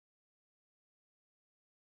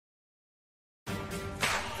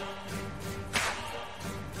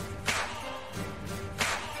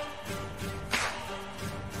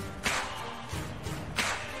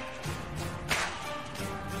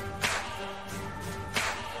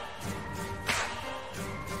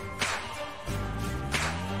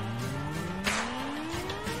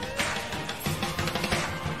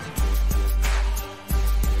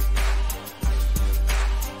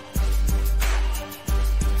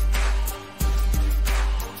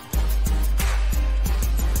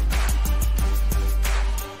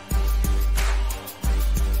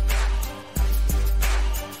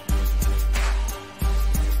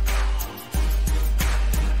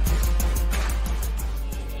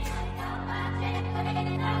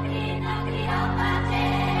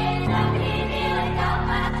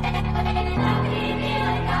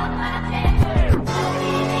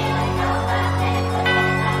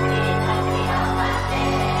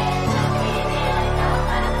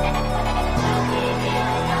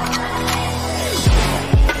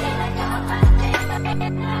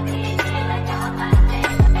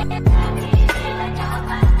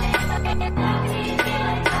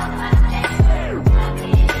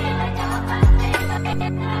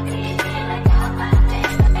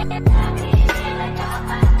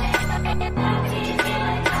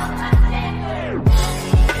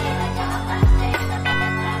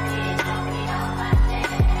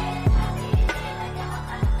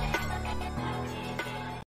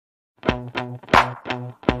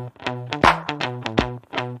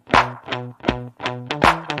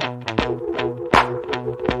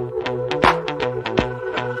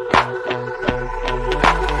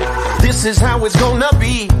This is how it's gonna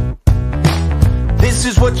be. This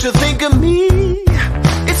is what you think of me.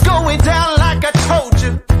 It's going down like I told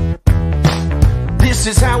you. This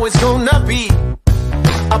is how it's gonna be.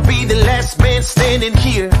 I'll be the last man standing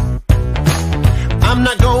here. I'm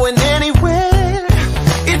not going anywhere.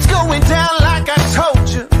 It's going down like I told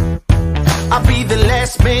you. I'll be the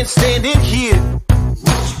last man standing here.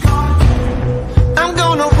 I'm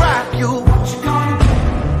gonna rock you.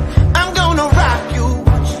 I'm gonna rock you.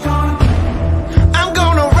 I'm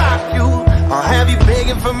gonna rock you. I'll have you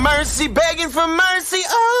begging for mercy, begging for mercy.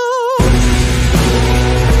 Oh,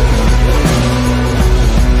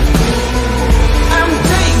 I'm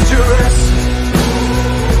dangerous.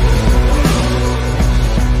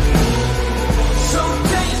 So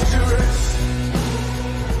dangerous.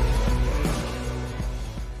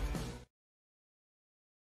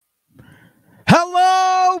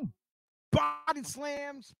 Hello, Body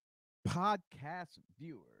Slams podcast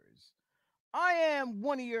viewers. I am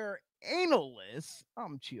one of your analysts.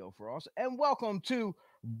 I'm Chio Frost, and welcome to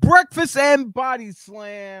Breakfast and Body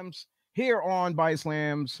Slams here on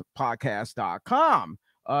BodySlamsPodcast.com.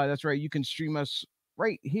 That's right. You can stream us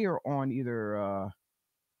right here on either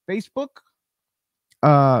Facebook,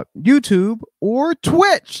 YouTube, or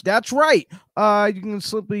Twitch. That's right. You can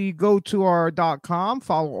simply go to our .com,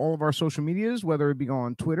 follow all of our social medias, whether it be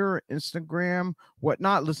on Twitter, Instagram,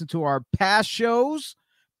 whatnot. Listen to our past shows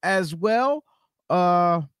as well.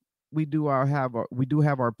 We do have our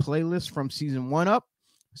playlist from season 1 up.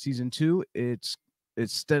 Season 2, it's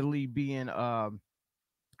steadily being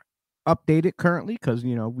updated currently because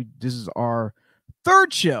this is our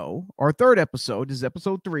third show, our third episode. This is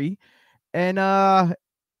episode 3. And as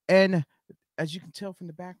you can tell from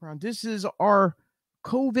the background, this is our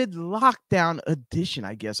COVID lockdown edition,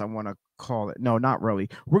 I guess I want to call it. No, not really.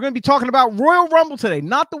 We're going to be talking about Royal Rumble today,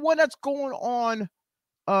 not the one that's going on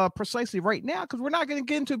precisely right now, because we're not going to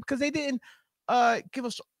get into it because they didn't give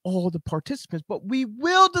us all the participants, but we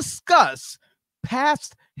will discuss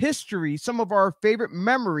past history, some of our favorite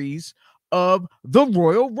memories of the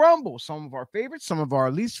Royal Rumble, some of our favorites, some of our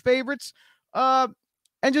least favorites, and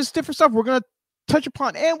just different stuff we're going to touch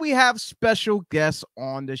upon. And we have special guests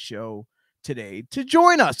on the show today to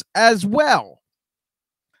join us as well.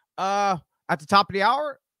 At the top of the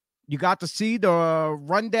hour, you got to see the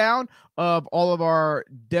rundown of all of our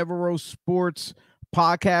Devereaux Sports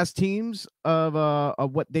podcast teams of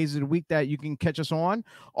what days of the week that you can catch us on.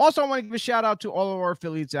 Also, I want to give a shout out to all of our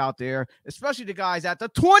affiliates out there, especially the guys at the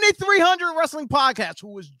 2300 Wrestling Podcast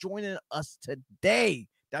who is joining us today.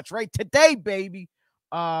 That's right, today, baby.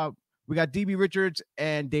 We got DB Richards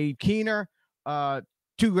and Dave Keener,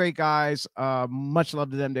 two great guys. Much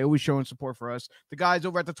love to them. They always showing support for us. The guys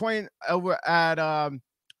over at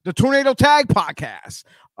the Tornado Tag Podcast,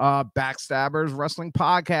 Backstabbers Wrestling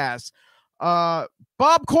Podcast, Bob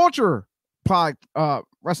Culture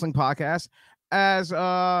Wrestling Podcast, as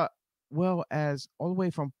well as all the way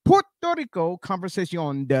from Puerto Rico,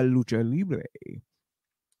 Conversación de Lucha Libre.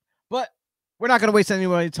 But we're not going to waste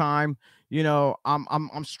anybody's time.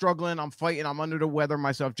 I'm struggling. I'm fighting. I'm under the weather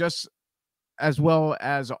myself, just as well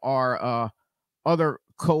as our other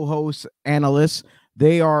co-hosts, analysts.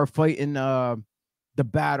 They are fighting the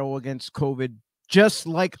battle against COVID, just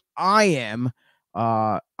like I am.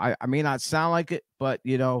 I may not sound like it, but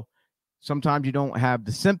sometimes you don't have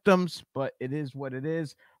the symptoms, but it is what it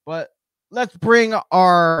is. But let's bring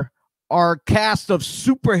our cast of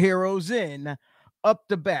superheroes in up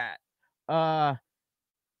the bat. I'm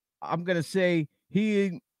gonna say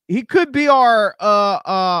he could be our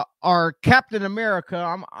Captain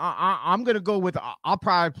America. I'm gonna go with I'll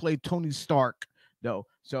probably play Tony Stark though.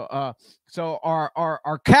 So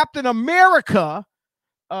our Captain America,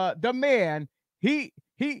 the man, he's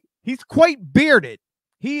quite bearded.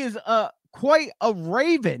 He is quite a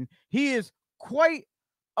raven. He is quite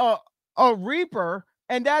a reaper,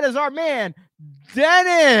 and that is our man,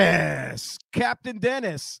 Dennis, Captain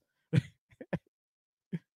Dennis.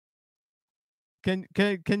 Can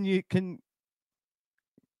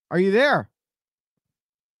are you there?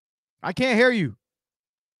 I can't hear you.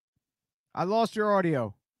 I lost your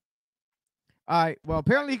audio. All right. Well,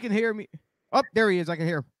 apparently he can hear me. Oh, there he is. I can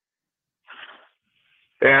hear him.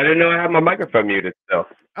 Yeah, I didn't know I had my microphone muted still.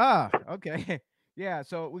 Okay. Yeah,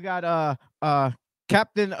 so we got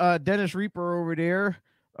Captain Dennis Reaper over there.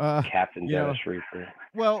 Captain Dennis Reaper.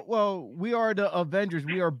 Well, we are the Avengers.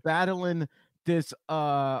 We are battling this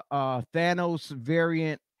Thanos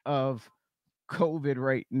variant of COVID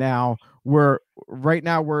right now. We're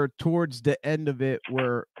towards the end of it.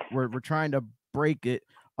 We're trying to break it.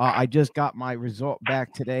 I just got my result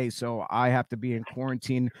back today, so I have to be in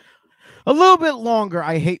quarantine. a little bit longer.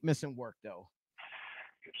 I hate missing work though.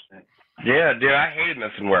 Yeah, dude, I hated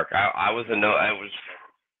missing work. I was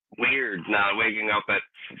weird not waking up at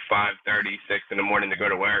 5:30, 6 in the morning to go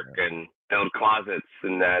to work and build closets,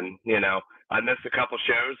 and then I missed a couple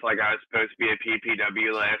shows. Like I was supposed to be at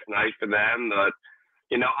PPW last night for them, but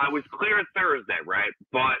I was clear Thursday, right?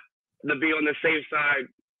 But to be on the safe side,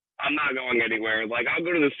 I'm not going anywhere. Like I'll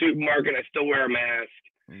go to the supermarket, I still wear a mask,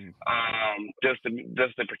 just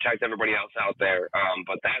to protect everybody else out there.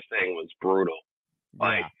 But that thing was brutal.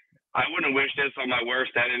 Like I wouldn't wish this on my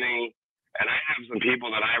worst enemy. And I have some people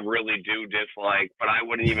that I really do dislike, but I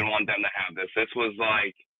wouldn't even want them to have this. This was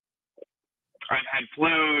like, I've had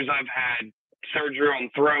flus, I've had surgery on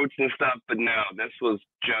throats and stuff, but no, this was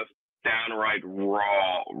just downright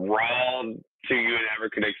raw to you ever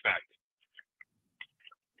could expect.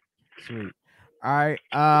 Sweet. All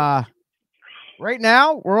right. Right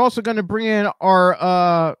now, we're also going to bring in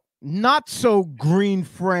our not so green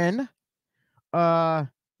friend.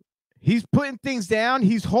 He's putting things down.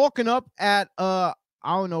 He's hawking up at I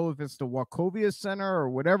don't know if it's the Wachovia Center or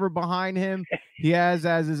whatever behind him. He has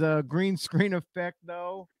as his green screen effect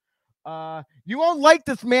though. You won't like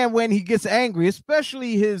this man when he gets angry,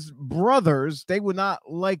 especially his brothers. They would not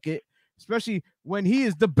like it, especially when he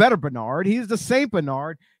is the better Bernard. He is the Saint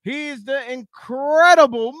Bernard. He is the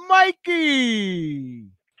incredible Mikey.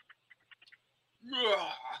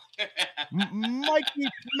 Mikey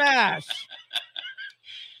Smash.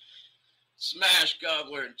 Smash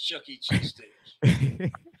Gobbler and Chuck E. Cheese stage.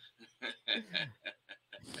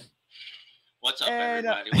 What's up,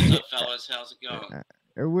 everybody? What's up, fellas? How's it going?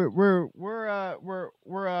 We're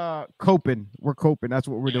coping. We're coping. That's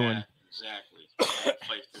what we're doing. Exactly.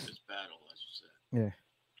 Fight through this battle, as you said. Yeah.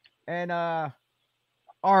 And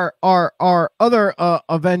our other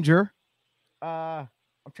Avenger. I'm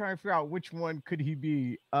trying to figure out which one could he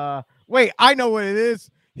be. Wait, I know what it is.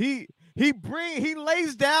 He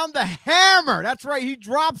lays down the hammer. That's right. He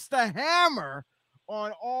drops the hammer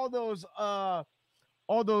on all those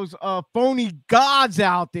phony gods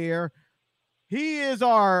out there. He is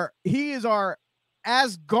our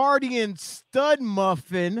Asgardian stud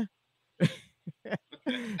muffin.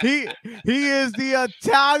 he is the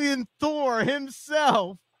Italian Thor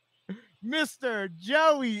himself, Mr.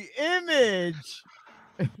 Joey Image.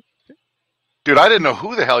 Dude, I didn't know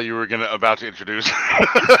who the hell you were about to introduce.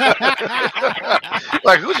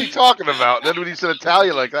 Like, who's he talking about? Then when he said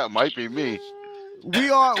Italian, like that might be me.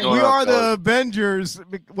 We are the Avengers.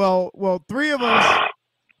 Well, three of us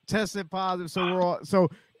tested positive, so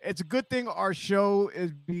it's a good thing our show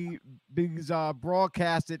is being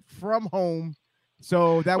broadcasted from home.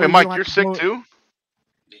 So that way, Mike, you're sick too?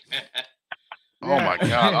 Oh my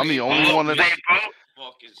God, I'm the only one that's.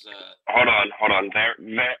 Hold on.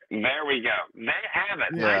 There we go. They have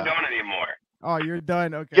it. Yeah. I don't anymore. Oh, you're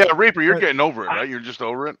done. Okay. Yeah, Reaper, you're getting over it, right? You're just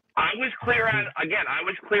over it. I was clear as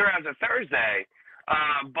a Thursday,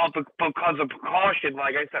 but because of precaution,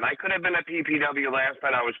 like I said, I could have been at PPW last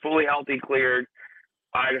night. I was fully healthy, cleared.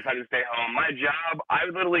 I decided to stay home. My job, I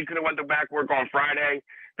literally could have went to back work on Friday.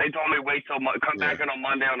 They told me wait till come back in on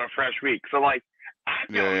Monday on a fresh week. So like, I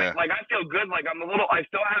feel good. Like I still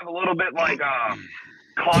have a little bit like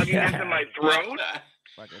clogging in my throat.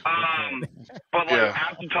 But like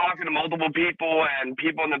after talking to multiple people and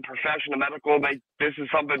people in the profession of medical, this is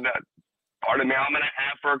something that, pardon me, I'm gonna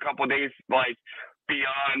have for a couple of days, like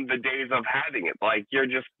beyond the days of having it. Like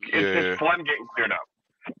it's just fun getting cleared up.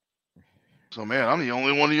 So man, I'm the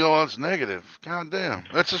only one of y'all that's negative. God damn,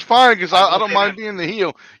 that's just fine because I don't mind being the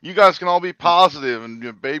heel. You guys can all be positive and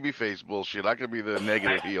babyface bullshit. I could be the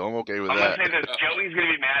negative heel. I'm okay with that. I'm gonna say this: Joey's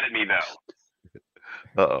gonna be mad at me though.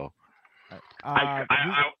 Uh-oh. I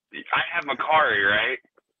have Macari, right?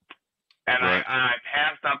 And I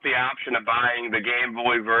passed up the option of buying the Game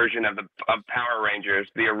Boy version of Power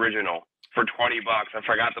Rangers, the original, for $20. I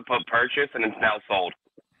forgot to put purchase, and it's now sold.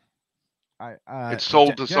 It's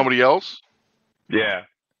sold to somebody else? Yeah.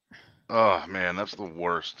 Oh man, that's the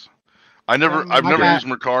worst. I've never used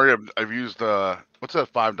Mercari. I've used what's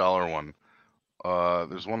that $5 one?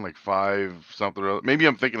 There's one like 5 something. Maybe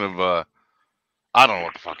I'm thinking of I don't know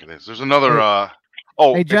what the fuck it is. There's another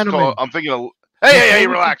hey gentlemen. I'm thinking of Hey,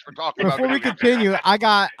 relax. We're talking before we continue. I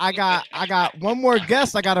got one more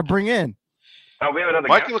guest I gotta bring in. Oh, we have another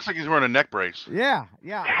Mikey guest? looks like he's wearing a neck brace. Yeah, he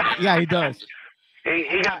does.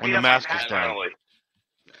 He got when the mask is down.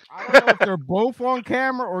 I don't know if they're both on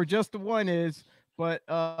camera or just the one is, but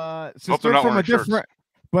since they're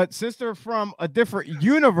from a different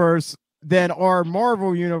universe than our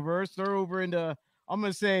Marvel universe, they're over into, I'm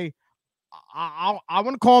gonna say, I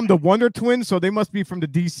want to call them the Wonder Twins, so they must be from the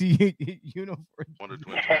DC universe. Wonder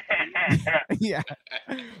Twins. Yeah,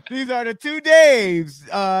 these are the two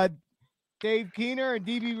Daves, Dave Keener and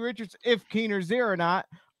DB Richards, if Keener's there or not,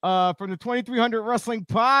 from the 2300 Wrestling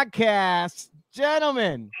Podcast.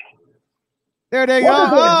 Gentlemen, there they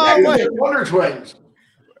go. Wonder Twins.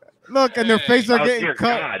 Look, and their faces are getting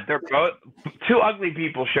cut. God, they're both two ugly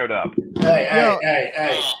people showed up.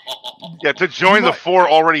 Hey. Yeah, to join the four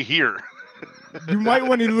already here. You might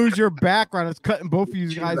want to lose your background. It's cutting both of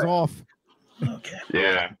you guys off. Okay.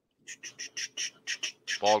 Yeah.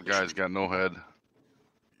 Bald guy's got no head.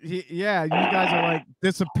 Yeah, you guys are like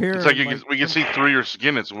disappearing. It's like we can see through your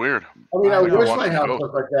skin. It's weird. I mean, I Like wish we're my watching house Ghost.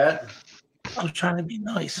 looked like that. I was trying to be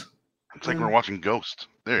nice. It's like we're watching Ghost.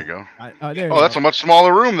 There you go. There you Oh, that's go. a much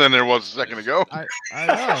smaller room than there was a second ago. I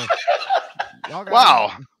know. Y'all gotta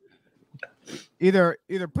Wow. Either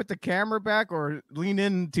put the camera back or lean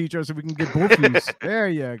in, teacher, so we can get both of you. There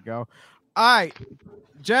you go. All right,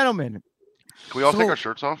 gentlemen. Can we all take our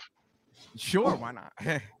shirts off? Sure, why not?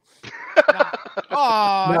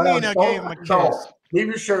 Oh, Nina gave him a kiss. No, leave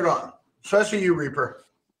your shirt on, especially you, Reaper.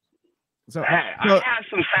 So, Hey, I have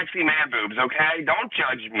some sexy man boobs, okay? Don't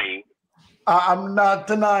judge me. I'm not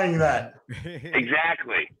denying that.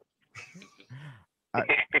 Exactly.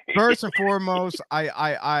 First and foremost,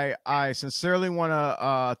 I sincerely want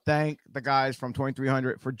to thank the guys from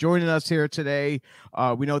 2300 for joining us here today.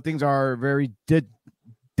 We know things are very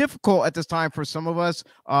difficult at this time for some of us.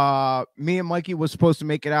 Me and Mikey was supposed to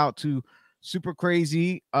make it out to Super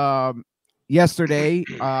Crazy yesterday.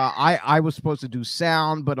 I was supposed to do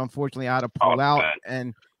sound, but unfortunately I had to pull out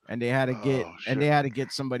and they had to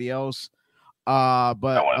get somebody else. Hey,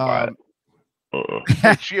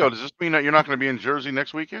 Chio, does this mean that you're not going to be in Jersey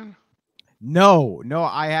next weekend? No,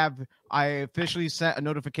 I officially sent a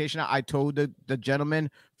notification. I told the gentleman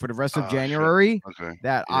for the rest of January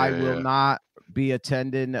that I will not be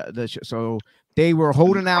attending the show. So they were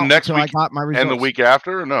holding out until I got my results. And the week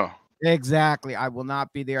after, or no? Exactly. I will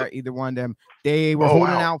not be there, either one of them. They were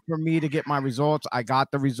holding out for me to get my results. I got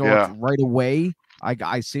the results right away.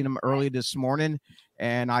 I seen them early this morning,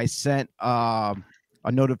 and I sent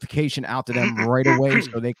a notification out to them right away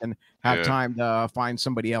so they can have time to find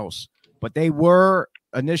somebody else. But they were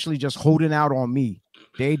initially just holding out on me.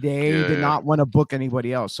 They did not want to book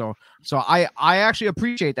anybody else. So I actually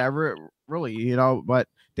appreciate that really, you know, but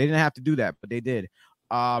they didn't have to do that, but they did.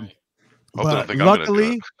 But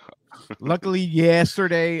luckily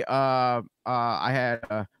yesterday I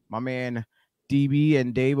had my man DB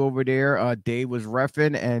and Dave over there. Dave was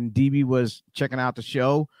reffing and DB was checking out the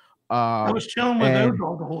show. I was chilling with those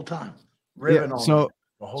all the whole time.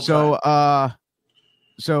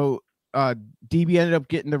 So DB ended up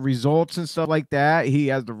getting the results and stuff like that. He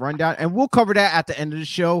has the rundown, and we'll cover that at the end of the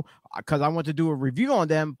show because I want to do a review on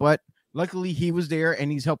them. But luckily, he was there and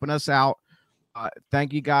he's helping us out.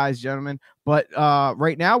 Thank you guys, gentlemen. But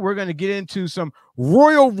right now, we're going to get into some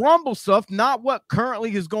Royal Rumble stuff, not what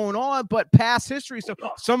currently is going on, but past history. So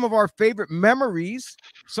some of our favorite memories,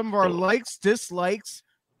 some of our likes, dislikes,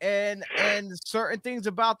 and certain things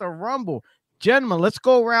about the Rumble. Gentlemen, let's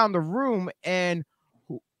go around the room, and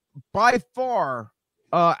by far,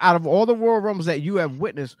 out of all the Royal Rumbles that you have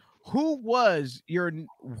witnessed, who was your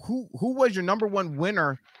number one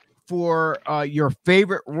winner for your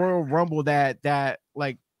favorite Royal Rumble that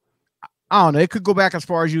like, I don't know, it could go back as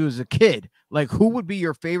far as you as a kid. Like, who would be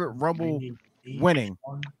your favorite Rumble winning?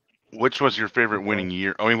 Which was your favorite winning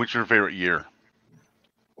year? I mean, what's your favorite year?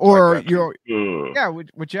 Or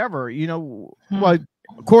whichever, you know. Well,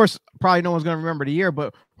 of course, probably no one's gonna remember the year,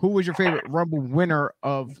 but who was your favorite Rumble winner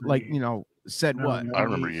of, like, you know, said what? I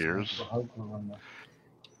remember years.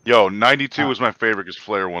 Yo, 92 was my favorite because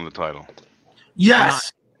Flair won the title.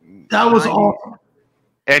 Yes, that was awesome.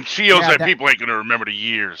 And Chio said people ain't gonna remember the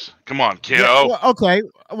years. Come on, kiddo. Yeah, well, okay,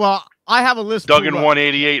 well, I have a list. Duggan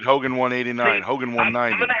 188, Hogan 189, Hogan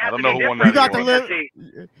 190. I don't know who won that. You got the list.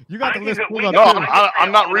 You got the list pulled up. No,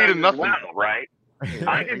 I'm not reading nothing. Well, right?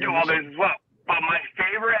 I can do all this as well. But my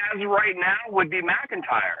favorite as of right now would be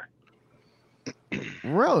McIntyre.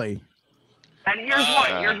 Really? And here's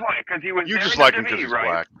why. Because he was you just like him because he's right?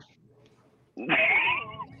 black. No,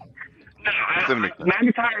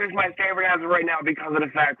 McIntyre is my favorite as of right now because of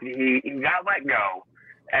the fact that he got let go,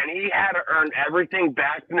 and he had to earn everything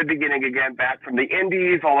back from the beginning again, back from the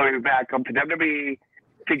Indies all the way back up to WWE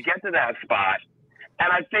to get to that spot.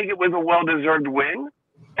 And I think it was a well-deserved win.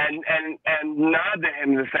 And nod to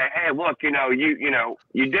him to say, hey, look, you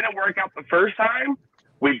didn't work out the first time.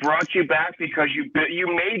 We brought you back because you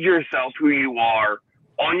made yourself who you are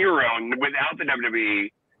on your own without the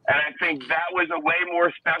WWE. And I think that was a way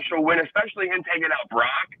more special win, especially him taking out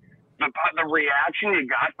Brock. The reaction you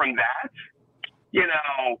got from that,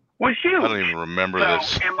 was huge. I don't even remember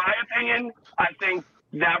this. In my opinion, I think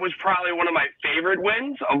that was probably one of my favorite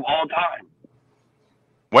wins of all time.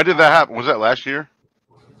 When did that happen? Was that last year?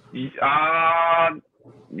 Last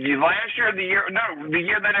year, the year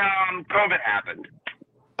that COVID happened.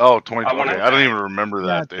 Oh, 2020. I don't even remember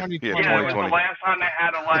that. 2020. Yeah, it was the last time they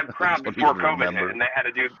had a live crowd before COVID hit, and they had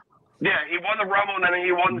to do. Yeah, he won the Rumble, and then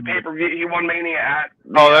he won the pay-per-view. He won Mania at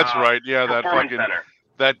the, that's right. Yeah, that Performance Center.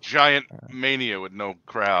 That giant Mania with no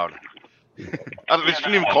crowd. They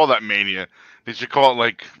shouldn't even call that Mania. They should call it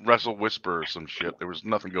like Wrestle Whisper or some shit. There was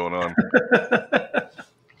nothing going on.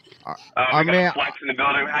 We got Flex in the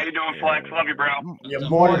building. How you doing, Flex? Love you, bro.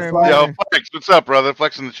 Morning. Yo, Flex, what's up, brother?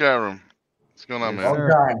 Flex in the chat room. What's going on,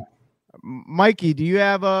 man? Mikey, do you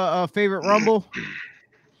have a favorite Rumble?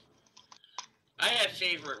 I had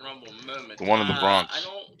favorite Rumble moment. The one in the Bronx. I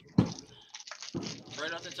don't,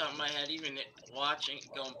 right off the top of my head, even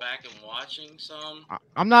going back and watching some.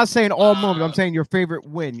 I'm not saying all moments. I'm saying your favorite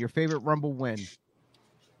win, your favorite Rumble win.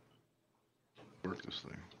 Work this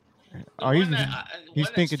thing. He's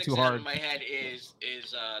thinking too hard. In my head is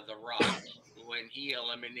The Rock when he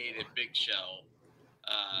eliminated Big Show.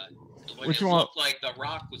 When Which it one? Looked like The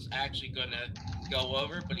Rock was actually gonna go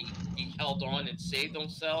over, but he held on and saved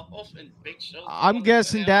himself. And Big Show. I'm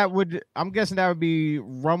guessing that would be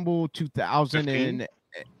Rumble 2000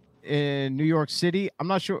 in New York City. I'm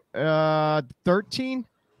not sure. 13,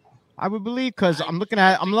 I would believe, because I'm looking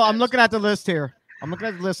at the list here. I'm looking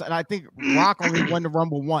at the list, and I think Rock only won the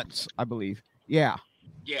Rumble once, I believe. Yeah.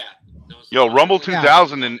 Yeah. Yo, Rumble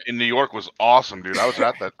 2000 in New York was awesome, dude. I was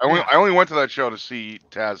at that. I only went to that show to see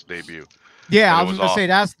Taz debut. Yeah, I was gonna say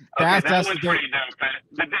that's that was pretty dope.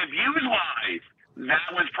 The debuts wise,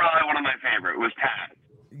 that was probably one of my favorite. Was Taz.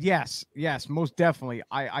 Yes, most definitely.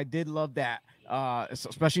 I did love that.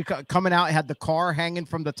 Especially coming out, it had the car hanging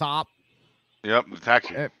from the top. Yep, the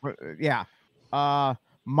taxi. Yeah.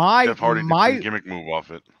 Jeff Hardy did some gimmick move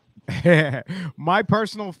off it. My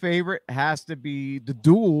personal favorite has to be the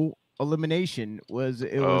dual elimination. Was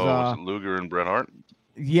it Luger and Bret Hart?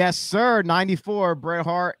 Yes, sir. 94, Bret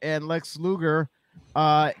Hart and Lex Luger.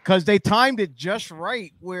 Because they timed it just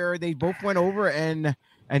right where they both went over and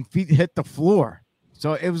feet hit the floor.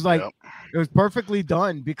 So it was like it was perfectly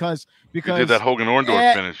done because he did that Hogan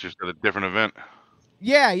Orndorff finish just at a different event.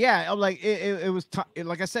 Yeah. I'm like it was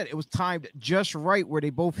like I said, it was timed just right where they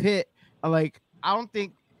both hit. Like I don't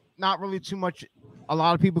think not really too much. A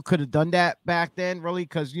lot of people could have done that back then, really,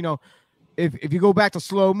 because if you go back to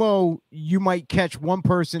slow-mo, you might catch one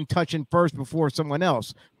person touching first before someone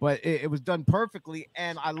else, but it was done perfectly,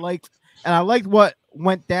 and I liked what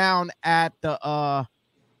went down at the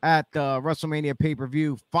WrestleMania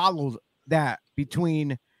pay-per-view. Followed that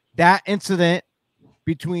between that incident,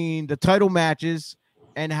 between the title matches,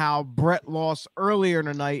 and how Bret lost earlier in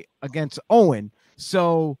the night against Owen.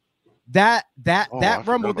 So that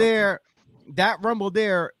Rumble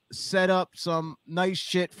there set up some nice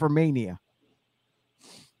shit for Mania.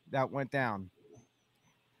 That went down.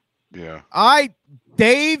 Yeah. All right,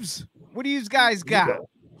 Daves, what do you guys got?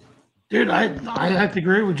 Dude, I have to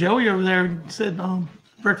agree with Joey over there. He said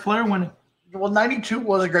Ric Flair winning. Well, 92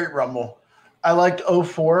 was a great Rumble. I liked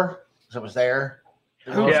 04 because it was there.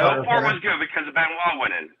 Yeah, 04 was good because of Benoit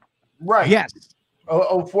winning. Right. Yes.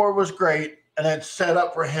 04 was great, and it set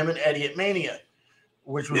up for him and Eddie at Mania,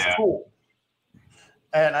 which was cool.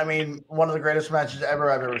 And I mean, one of the greatest matches I've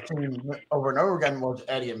ever seen over and over again was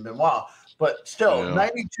Eddie and Benoit. But still,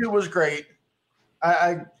 92 was great.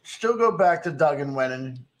 I still go back to Duggan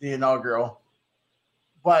winning the inaugural,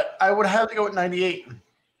 but I would have to go with 98.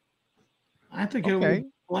 I think it was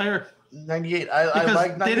Flair. 98. I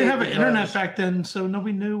like 98. They didn't have an internet back then, so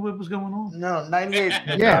nobody knew what was going on. No, 98.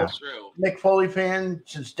 Yeah. Mick Foley fan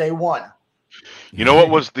since day one. You know what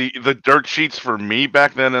was the dirt sheets for me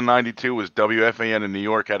back then in 92 was WFAN in New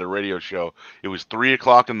York had a radio show. It was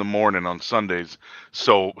 3:00 in the morning on Sundays.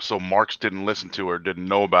 So Marks didn't listen to it or didn't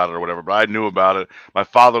know about it or whatever, but I knew about it. My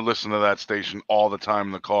father listened to that station all the time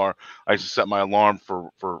in the car. I used to set my alarm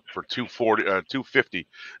for 2:50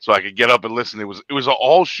 so I could get up and listen. It was an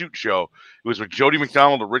all shoot show. It was with Jody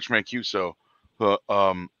McDonald and Rich Mancuso.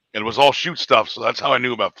 And it was all shoot stuff, so that's how I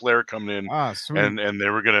knew about Flair coming in, and they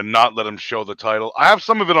were gonna not let him show the title. I have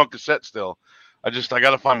some of it on cassette still. I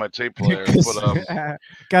gotta find my tape player. But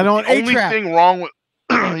got on the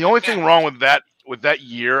only thing wrong with that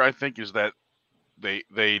year, I think, is that they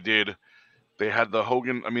had the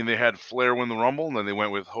Hogan. I mean, they had Flair win the Rumble, and then they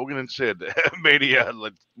went with Hogan and Sid. Mania,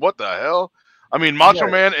 like what the hell? I mean, Macho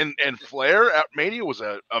Man and Flair at Mania was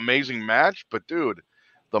an amazing match, but dude,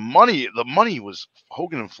 the money was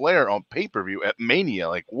Hogan and Flair on pay-per-view at Mania.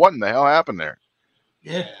 Like, what in the hell happened there?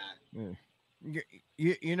 Yeah.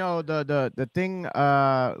 You know the thing. One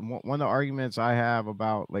of the arguments I have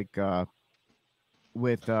about like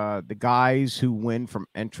with the guys who win from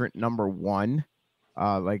entrant number one,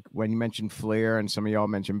 like when you mentioned Flair and some of y'all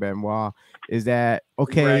mentioned Benoit, is that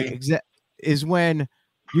okay? Is when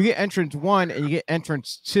you get entrance 1 and you get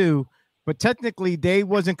entrance 2, but technically they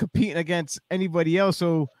wasn't competing against anybody else.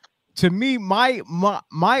 So to me, my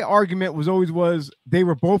argument was they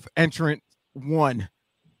were both entrant 1,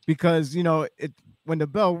 because you know when the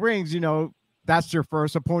bell rings, you know that's your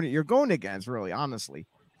first opponent you're going against, really, honestly.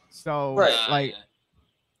 So like,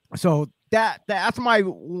 so that's my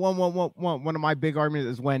one of my big arguments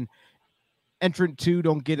is when entrant 2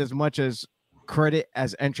 don't get as much as credit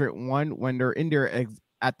as entrant 1 when they're in there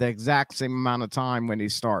at the exact same amount of time when they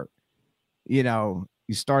start. You know,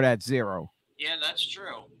 you start at 0. Yeah, that's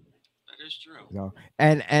true. That is true. You know?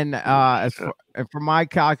 And as for my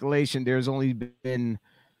calculation, there's only been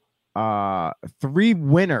 3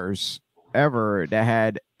 winners ever that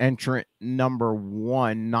had entrant number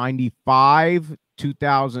 1: 95,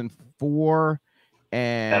 2004,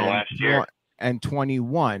 and last year, and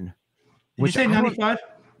 21. Did you say 95?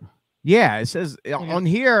 Yeah, it says on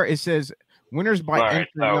here. It says winners by entrant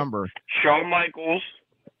number. Shawn Michaels,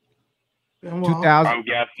 2000. I'm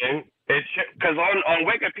guessing it's because on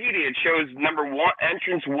Wikipedia it shows number 1,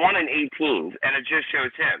 entrance 1 and 18s, and it just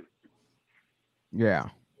shows him. Yeah.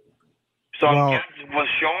 So I'm guessing, was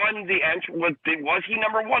Shawn the was he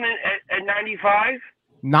number 1 at 95?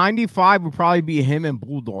 95 would probably be him and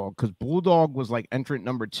Bulldog, because Bulldog was like entrant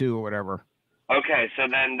number 2 or whatever. Okay, so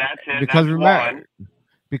then that's it. Because that's remember, 1.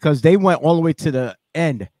 because they went all the way to the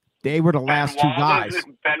end. They were the last 2 guys.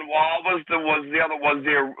 Benoit was the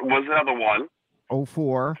other one.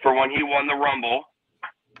 04 for when he won the Rumble.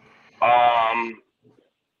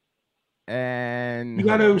 And you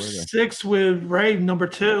got 06 with Ray, number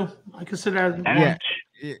 2. I consider that.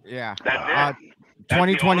 Yeah. That's it.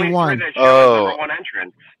 2021. Oh,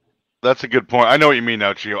 that's a good point. I know what you mean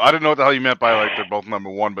now, Chio. I didn't know what the hell you meant by like they're both number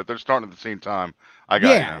 1, but they're starting at the same time. I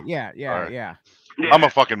got you now. Yeah. I'm a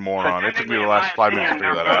fucking moron. It took me the last 5 minutes to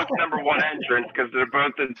figure that out. Number 1 entrance because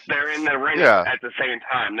they're in the ring at the same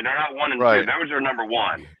time. They're not 1 and 2. Those are number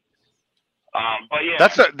 1. But yeah,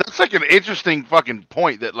 that's like an interesting fucking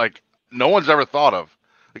point that like no one's ever thought of.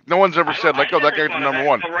 Like no one's ever said like, oh, that guy entered number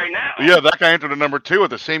 1. Right now. Yeah, that guy entered at number 2 at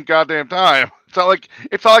the same goddamn time. It's not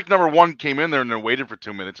like number 1 came in there and then waited for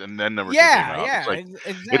 2 minutes and then number 2 came out.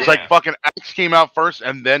 It's like fucking X came out first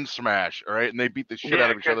and then Smash, all right? And they beat the shit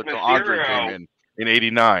out of each other until Andre came in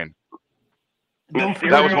 89.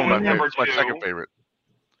 That was one of my favorites. My second favorite.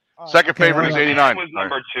 Second favorite is 89. Was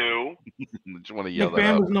number 2. Just want to yell McMahon that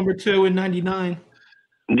out. was number 2 in 99.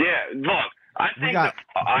 Yeah, look. I think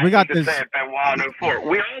we got this. Benoit 04.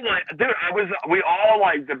 We all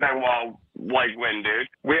like the Benoit win, dude.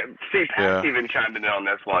 Pat even chimed in on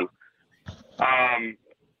this one.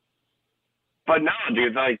 But no,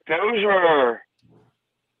 dude, like those were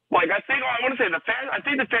like I want to say I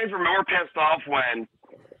think the fans were more pissed off when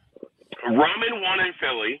Roman won in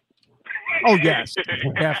Philly. Oh yes,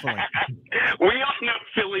 definitely. We all know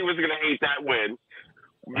Philly was gonna hate that win.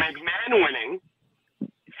 McMahon winning.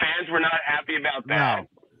 Fans were not happy about that. No.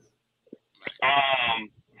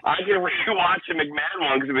 I can rewatch the McMahon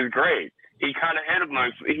one because it was great. He kind of hit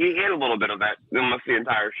a little bit of that almost the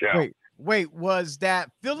entire show. Wait, was that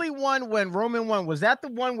Philly one when Roman won? Was that the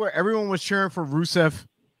one where everyone was cheering for Rusev?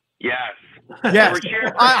 Yes. Yes. They were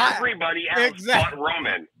cheering for everybody else but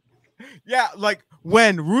Roman. Yeah, like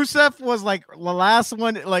when Rusev was like the last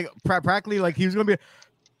one, like practically like he was gonna be.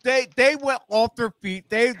 They went off their feet.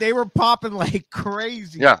 They were popping like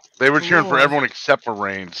crazy. Yeah, they were cheering for everyone except for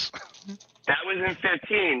Reigns. That was in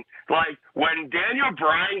 15. Like when Daniel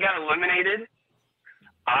Bryan got eliminated,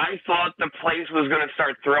 I thought the place was gonna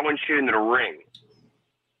start throwing shit into the ring.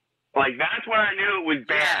 Like that's when I knew it was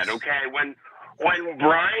bad. Okay, when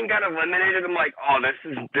Bryan got eliminated, I'm like, oh, this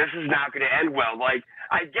is not gonna end well. Like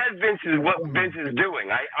I get what Vince is doing.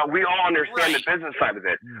 We all understand the business side of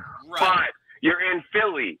it, but you're in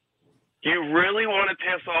Philly. You really want to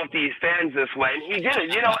piss off these fans this way. And he did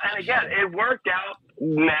it, and again, it worked out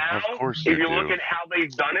now. If you look at how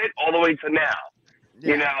they've done it all the way to now.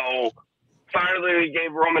 Finally we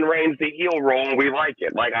gave Roman Reigns the heel role, and we like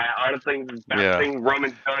it. Like, I honestly think it's the best thing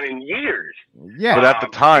Roman's done in years. Yeah. But at the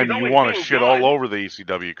time, you want to shit all over the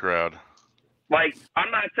ECW crowd. Like, I'm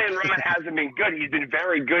not saying Roman hasn't been good. He's been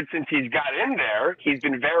very good since he's got in there. He's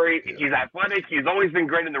athletic. He's always been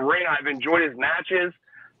great in the ring. I've enjoyed his matches.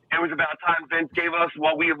 It was about time Vince gave us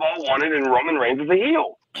what we've all wanted, and Roman Reigns is a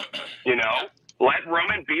heel. You know? Let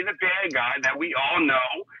Roman be the bad guy that we all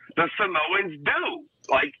know the Samoans do.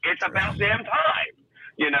 Like, it's about damn time.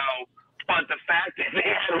 You know? But the fact that they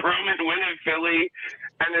had Roman win in Philly,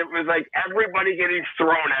 and it was like everybody getting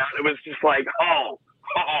thrown out, it was just like,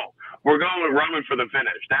 we're going with Roman for the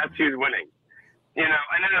finish. That's who's winning. You know,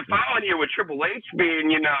 and then the following year with Triple H being,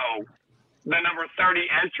 you know, the number 30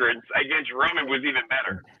 entrance against Roman was even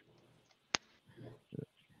better.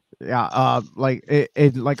 Yeah,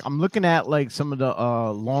 like I'm looking at like some of the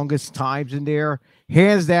longest times in there.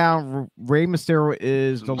 Hands down, Rey Mysterio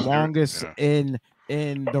is the longest in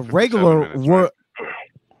the regular minutes,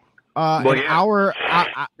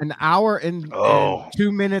 an hour and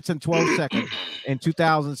 2 minutes and 12 seconds in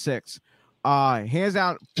 2006. Hands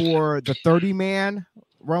down for the 30-man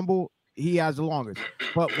Rumble, he has the longest.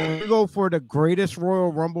 But when we go for the greatest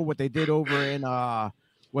Royal Rumble, what they did over in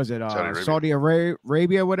Saudi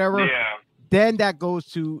Arabia, whatever. Yeah. Then that goes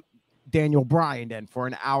to Daniel Bryan then for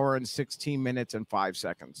an hour and 16 minutes and 5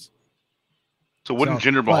 seconds. So wouldn't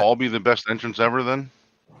Jinder Mahal be the best entrance ever then?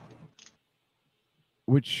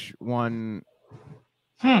 Which one?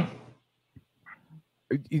 Hmm.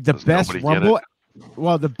 The best Rumble?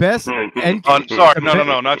 Well, the best. Sorry, no,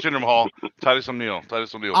 not Jinder Mahal. Titus O'Neil.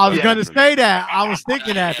 I was going to say that. I was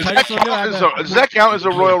thinking that. Does that count as a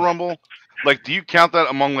Royal Rumble? Like, do you count that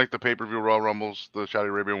among like the pay-per-view Royal Rumbles, the Saudi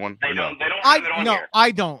Arabia one? They don't have it on here. I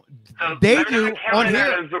don't. So they do on here.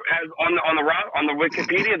 As on the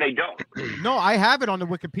Wikipedia, they don't. No, I have it on the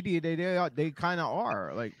Wikipedia. They kind of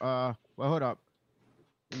are. Like, well, hold up.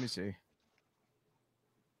 Let me see.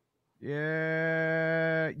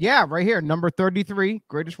 Yeah, right here, number 33,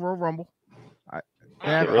 greatest Royal Rumble.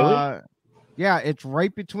 Yeah, it's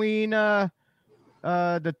right between the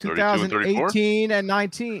 2018 and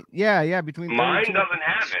 19. Yeah, between. Mine doesn't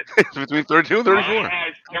have it. It's between 32 and 34. Mine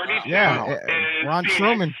has 32. Yeah, Ron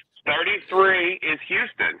Strowman. 33 is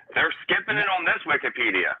Houston. They're skipping it on this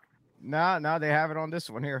Wikipedia. No, they have it on this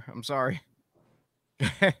one here. I'm sorry.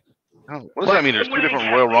 What does that mean? There's two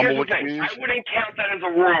different Royal Rumble Wikipedias? I wouldn't count that as a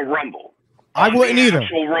Royal Rumble. I wouldn't either.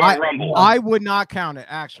 Rumble. I would not count it,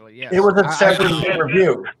 actually. Yes. It was a separate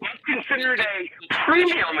review. It's considered a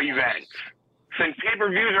premium event. Since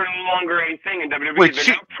pay-per-views are no longer a thing in WWE,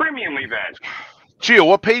 they're now premium events. Gio,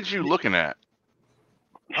 what page are you looking at?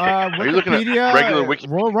 Are you looking at regular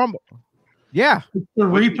Royal Rumble? Yeah. The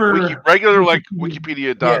Reaper. Regular, like,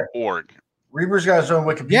 Wikipedia.org. Reaper's got his own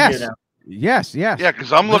Wikipedia now. Yes. Yeah,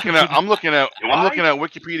 because I'm looking at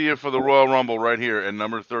Wikipedia for the Royal Rumble right here, and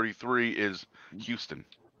number 33 is Houston.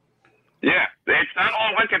 Yeah, it's not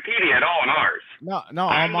on Wikipedia at all on ours. No,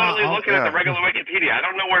 I'm literally looking at the regular Wikipedia. I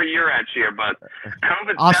don't know where you're at here, but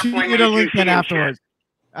COVID's I'll shoot you the link then shit. afterwards.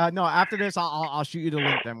 No, after this, I'll shoot you the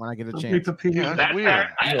link then when I get a chance. Wikipedia. That's weird.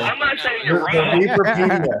 I'm not saying The you're wrong.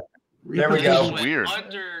 Reaperpedia. There we go. That's weird.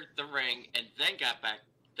 Under the ring and then got back.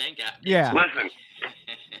 Yeah. Listen,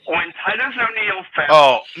 when Titus O'Neil fell,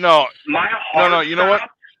 Oh, no. my heart No, you know what?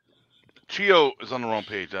 stopped. Chio is on the wrong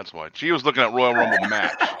page, that's why. Chio's looking at Royal Rumble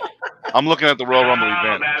match. I'm looking at the Royal Rumble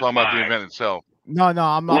event. I'm talking about the event itself. No,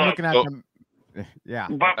 I'm looking at them. Yeah.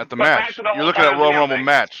 At the match. You're looking at Royal Rumble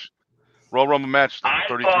match. Royal Rumble match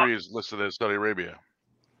 33 is listed as Saudi Arabia.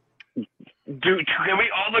 Dude, can we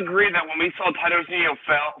all agree that when we saw Titus O'Neil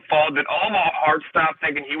fall, did all of our hearts stop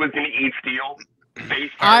thinking he was going to eat steel?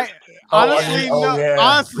 Honestly, yeah.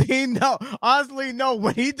 Honestly, no.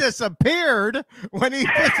 When he disappeared,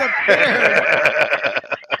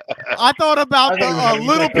 I thought about the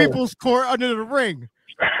little people's court under the ring.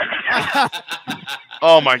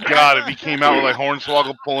 Oh my God! If he came out with like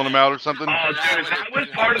Hornswoggle pulling him out or something, Oh, dude, that was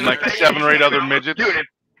part of the like thing. 7 or 8 other midgets. Dude,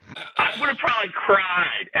 I would have probably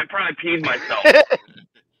cried and probably peed myself. Dude,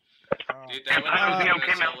 If that Titus O'Neil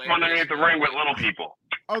came out from underneath the ring with little people.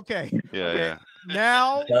 Okay. Yeah.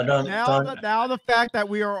 Now Dun. the fact that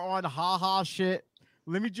we are on haha shit.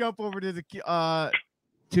 Let me jump over to the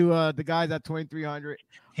guys at 2300.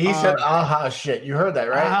 He said, aha, shit. You heard that,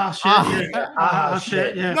 right? Ah,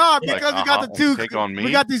 shit. Yeah. No, because Like, we got the two. take on me?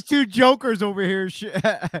 We got these two jokers over here. Shit.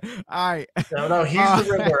 All right. No, he's the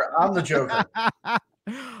Riddler. I'm the Joker.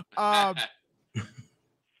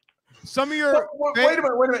 Some of your Wait a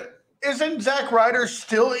minute. Isn't Zack Ryder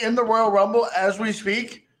still in the Royal Rumble as we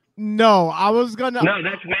speak? No, I was gonna. No,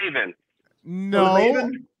 that's Maven. No,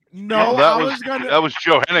 Maven? no, that I was was gonna. that was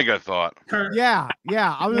Joe Hennig, I thought. Yeah,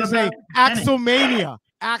 I was gonna say Axelmania.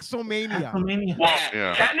 Axelmania. WrestleMania. Well,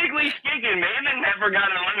 Yeah. technically speaking, Maven never got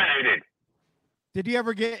eliminated. Did he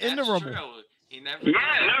ever get in the Rumble? True. He never. Yeah,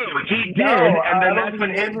 no, he did, No, and then I that's don't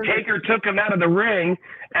when think he Taker took him out of the ring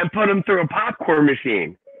and put him through a popcorn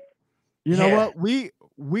machine. You know Yeah. what?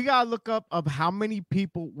 We gotta look up of how many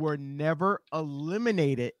people were never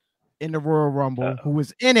eliminated in the Royal Rumble who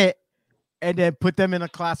was in it, and then put them in a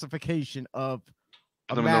classification of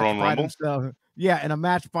a Put them in their match own by Rumble? themselves. Yeah, in a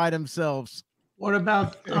match by themselves. What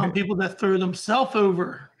about people that threw themselves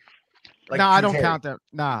over? Like No, I don't 2K. count that.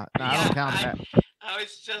 Nah, I don't count that. I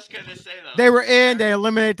was just gonna say that. They were in, they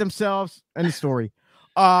eliminate themselves. End of story.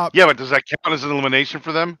 Yeah, but does that count as an elimination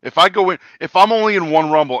for them? If I go in, if I'm only in one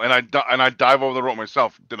Rumble and I dive over the rope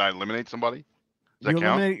myself, did I eliminate somebody? Does You that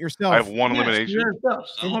count? eliminate yourself. I have one Yes, elimination. yeah, it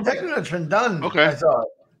does. And technically, it's been done. Okay. I thought.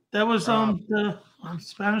 That was the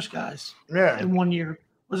Spanish guys Yeah. in 1 year.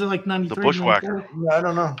 Was it like 93? Bushwhacker. 94? Yeah, I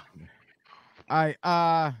don't know.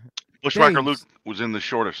 Bushwhacker James. Luke was in the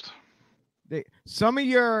shortest. Some of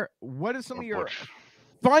your what are some of your Bush.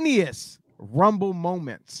 funniest Rumble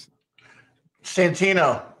moments?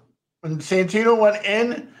 Santino. When Santino went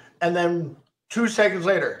in, and then 2 seconds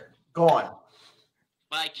later, gone.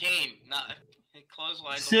 By Kane, not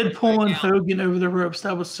clothesline. Sid pulling Hogan over the ropes.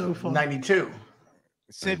 That was so fun. 92.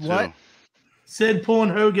 Said Me what? too. Sid pulling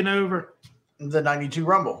Hogan over. The 92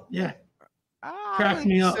 Rumble. Yeah. I Crack wouldn't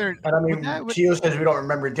me up. consider- And I mean, would that- would- Tio says we don't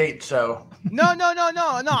remember dates, so No.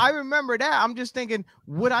 I remember that. I'm just thinking,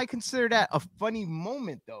 would I consider that a funny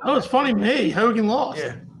moment though? Oh, it's funny to me. Hogan lost.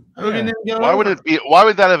 yeah. Hogan Yeah. didn't go Why would over. it be? Why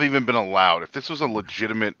would that have even been allowed? If this was a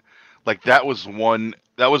legitimate, like that was one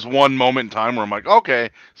moment in time where I'm like,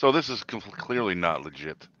 okay, so this is clearly not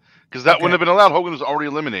legit, because that wouldn't have been allowed. Hogan was already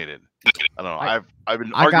eliminated. I don't know. I've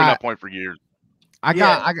been arguing that point for years. I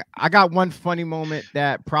got one funny moment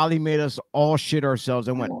that probably made us all shit ourselves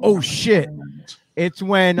and went, oh shit. It's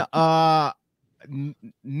when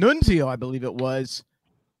Nunzio, I believe it was,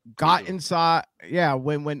 got inside. Yeah,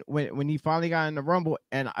 when he finally got in the Rumble,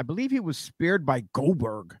 and I believe he was speared by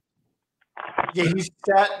Goldberg. Yeah, he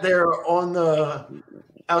sat there on the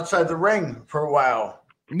outside the ring for a while.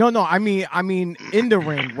 No, I mean in the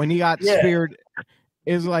ring when he got speared,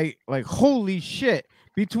 is like holy shit.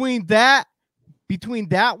 Between that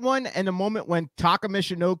one and the moment when Taka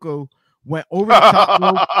Michinoku went over the top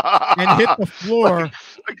rope and hit the floor.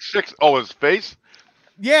 Like six. Oh, his face.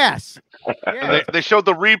 Yes. And they showed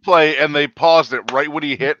the replay and they paused it right when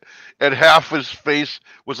he hit, and half his face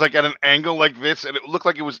was like at an angle like this, and it looked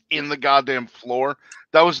like it was in the goddamn floor.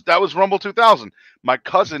 That was Rumble 2000. My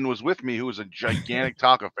cousin was with me, who was a gigantic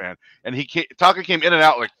Taka fan, and Taka came in and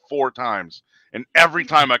out like 4 times, and every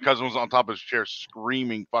time my cousin was on top of his chair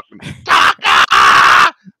screaming, "Fucking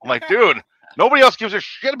Taka!" I'm like, dude, nobody else gives a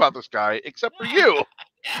shit about this guy except for you.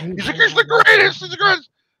 He's like, he's the greatest. He's the greatest.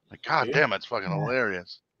 Like, god damn, that's fucking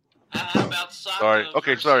hilarious. How about Sato Sorry.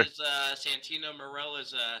 Okay, sorry. versus, Santino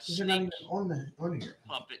Marella's Is it not snake even on here?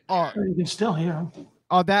 puppet? Oh, You can still hear him.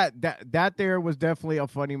 oh, that there was definitely a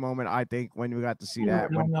funny moment. I think when we got to see that.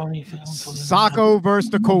 I don't know anything. Sacco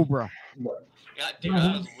versus the Cobra. God, dude,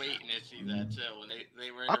 I was waiting to see that too. When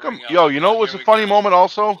they were in How the come? ring, Yo, you know what was a here we funny go. moment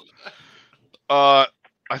also?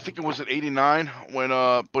 I think it was at '89 when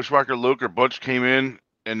Bushwhacker Luke or Butch came in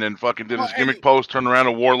and then fucking did his gimmick pose, turned around,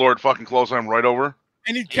 and Warlord fucking clothesline right over.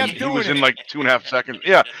 And he kept He doing was it. in like 2.5 seconds.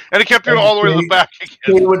 Yeah, and he kept doing it all the way to the back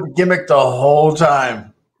He again. with the gimmick the whole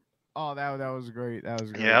time. Oh, that was great. That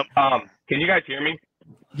was great. Yep. Can you guys hear me?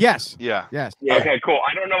 Yes. Yeah. Yes. Yeah. Okay, cool.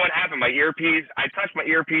 I don't know what happened. My earpiece, I touched my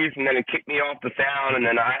earpiece and then it kicked me off the sound, and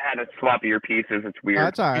then I had to swap earpieces. It's weird.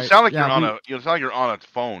 That's all right. You sound like Yeah, you sound like you're on a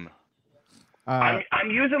phone. I'm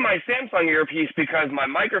using my Samsung earpiece because my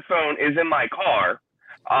microphone is in my car,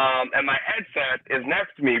 and my headset is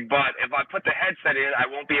next to me. But if I put the headset in, I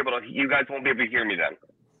won't be able to. You guys won't be able to hear me then.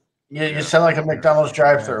 Yeah, you sound like a McDonald's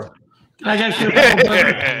drive-through. I got you.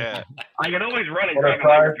 Can I can always run and What grab a a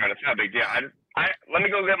car. microphone. It's not a big deal. Let me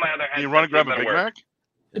go get my other headset. Can you run and grab a That'll Big work. Mac?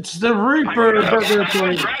 It's the Reaper I can Burger grab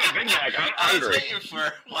place. a Big Mac. I'm I was hungry. waiting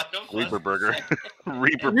for one of Reaper us. Burger.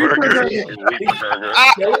 Reaper Reaper Burger. Burger. Reaper burger.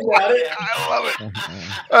 Yeah, we got it. I love it.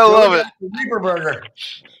 I love it. Reaper Burger.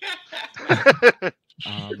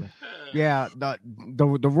 Yeah,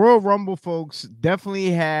 the Royal Rumble folks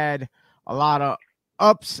definitely had a lot of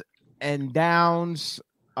ups and downs.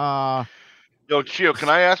 Yo, Chio, can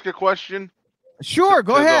I ask a question? Sure,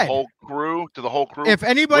 go to ahead. To the whole crew. If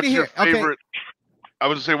anybody What's your here, okay, favorite? I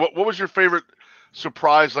was gonna say, what was your favorite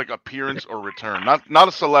surprise like appearance or return? Not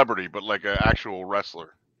a celebrity, but like an actual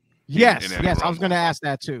wrestler. yes, in any yes, I was Rumble. going to ask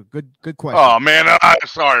that too. Good question. Oh man,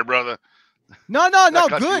 sorry, brother. No, cut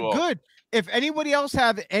you good, off. good. If anybody else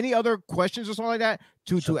have any other questions or something like that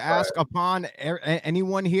to ask upon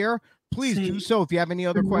anyone here, please See, do so if you have any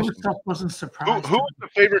other questions. Stuff wasn't Who surprised. was the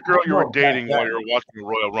favorite girl you were No, dating that- while you were watching the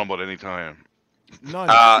Royal Rumble at any time?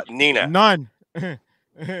 None. Nina. None.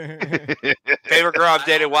 Favorite girl I've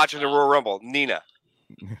dated watching the Royal Rumble, Nina.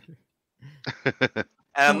 And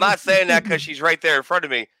I'm not saying that because she's right there in front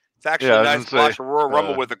of me. It's actually Yeah, I was nice gonna to watch say, a Royal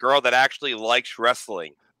Rumble with a girl that actually likes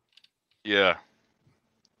wrestling. Yeah.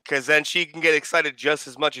 Because then she can get excited just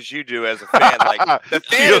as much as you do as a fan. Like the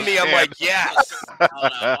fan in me, I'm like, yes.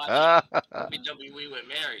 WWE with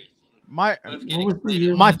Mary. My What was the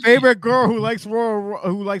year? my favorite girl who likes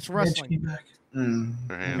wrestling.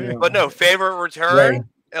 But no, favorite return Right.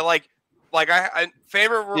 and like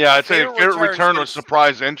favorite. Yeah, I'd say favorite return or was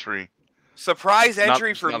surprise entry. surprise Not-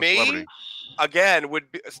 entry for not a me. celebrity. Again,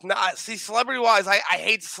 would be it's not see celebrity wise. I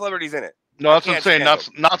hate celebrities in it. No, that's what I'm can't saying.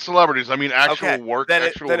 stand Not celebrities. I mean actual Okay, work, then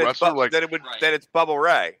actual it's wrestler. Like then it's Bubba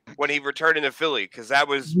Ray when he returned into Philly because that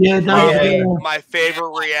was Yeah, that was probably good. my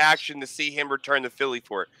favorite reaction to see him return to Philly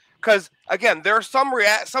for it. Because again, there are some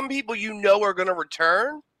people you know are going to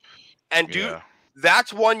return, and yeah.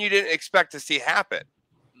 that's one you didn't expect to see happen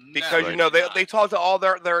because you know they talked to all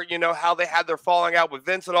their you know how they had their falling out with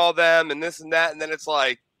Vince and all them and this and that, and then it's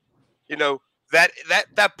like, you know, that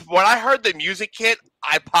when I heard the music hit,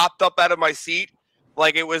 I popped up out of my seat.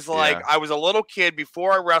 Like it was like I was a little kid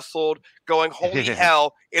before I wrestled going, holy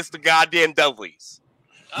hell, it's the goddamn Dudleys.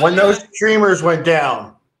 When those streamers went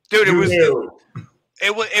down, Dude, it you was knew.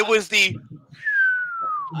 it was the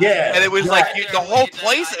Yeah, and it was right. like the whole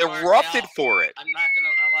place erupted for it. I'm not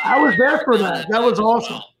gonna I was there for that. That was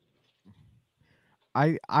awesome.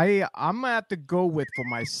 I'm gonna have to go with for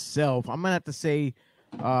myself. I'm gonna have to say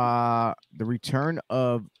the return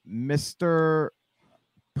of Mr.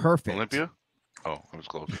 Perfect. Olympia? Oh, I was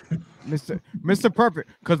close. Mr. Perfect.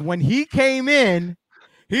 Because when he came in,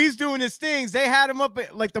 he's doing his things. They had him up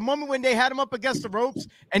like the moment when they had him up against the ropes,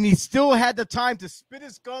 and he still had the time to spit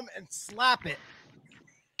his gum and slap it.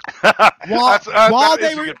 While that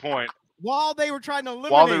they is were a good point. while they were trying to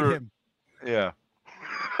While they eliminate were- him. Yeah.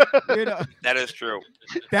 You know, That is true.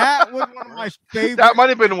 that was one of my favorite. That might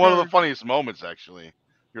have been one of the funniest moments, actually.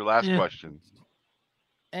 Your last Yeah. question.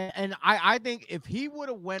 And I think if he would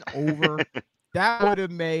have went over, that would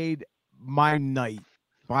have made my night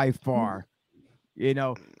by far. You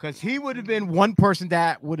know, because he would have been one person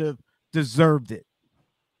that would have deserved it.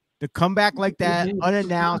 To come back like that,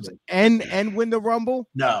 unannounced, and win the Rumble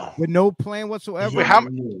No. with no plan whatsoever. Wait,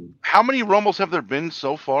 how many Rumbles have there been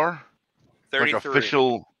so far? 33. Like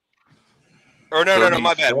official. Or no,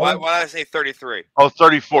 my bad. 34? Why did I say 33? Oh,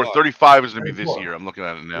 34. Oh. 35 is going to be this 34. year. I'm looking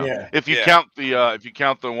at it now. Yeah. If you Yeah.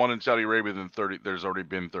 count the one in Saudi Arabia, then 30. There's already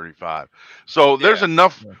been 35. So there's Yeah.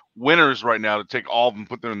 enough winners right now to take all of them,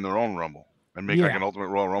 put them in their own Rumble, and make like Yeah. an Ultimate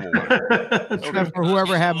Royal Rumble winner. Except for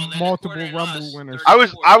whoever had Well, then multiple according to Rumble us, winners. I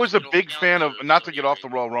was a Don't big count fan of the not to get off the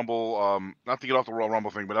Saudi Royal Rumble,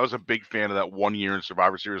 thing, but I was a big fan of that 1 year in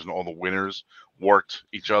Survivor Series and all the winners worked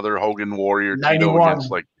each other. Hogan, Warrior, Tito 91.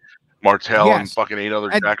 against like Martel and Yes. fucking 8 other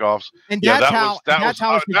And- jackoffs. And Yeah, that's that how was that that's was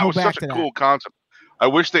how it should that go was back such to a that. cool concept. I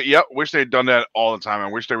wish they had done that all the time. I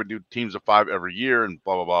wish they would do teams of 5 every year and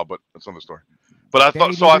blah blah blah. But that's another story. But I They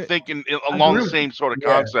thought so. I need it. think along the agree. same sort of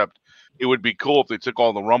Yeah. concept, it would be cool if they took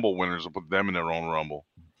all the Rumble winners and put them in their own Rumble.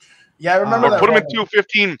 Yeah, I remember Or that. put them in Rumble.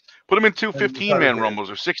 215. Put them in two Sorry, 15-man Peter. rumbles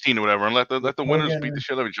or 16 or whatever, and let the winners Hogan- beat the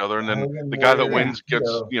shit out of each other, and then Hogan, the guy that Warrior, wins gets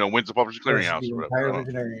Tito wins the Publishers versus Clearinghouse the or entire whatever.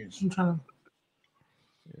 Visionaries. I'm trying to.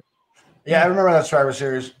 Yeah, I remember that Survivor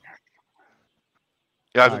Series.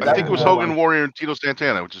 Yeah, That I think it was was Hogan, one. Warrior, and Tito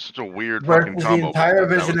Santana, which is such a weird fucking Versus the combo. entire but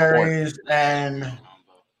that was the point. Visionaries and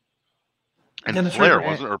And Dennis Flair River.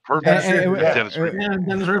 wasn't it? Or Perfect. Dennis And- River, yeah. Dennis River. Yeah,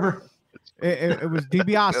 Dennis River. It was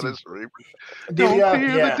DiBiase. Dennis River. Don't Don't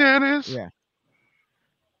feel yeah. the Dennis. Yeah.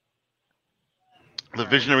 The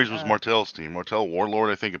Visionaries was Martel's team. Martel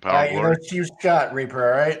Warlord, I think, of Power and You know Glory. Steve Scott, Reaper,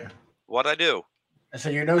 all right? What I do? I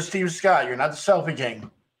said, you know Steve Scott. You're not the selfie king.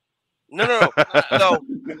 No.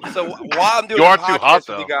 So while I'm doing You the aren't too hot, podcast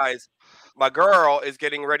with you though. guys, my girl is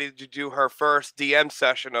getting ready to do her first DM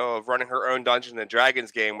session of running her own Dungeons and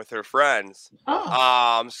Dragons game with her friends.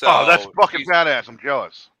 Oh, So Oh, that's fucking she's, badass. I'm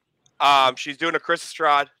jealous. she's doing a Chris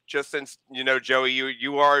Estrad, just since Joey,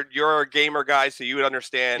 you're a gamer guy, so you would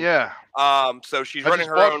understand. Yeah. So she's I running just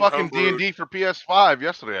her bought own fucking homebrew. D&D for PS5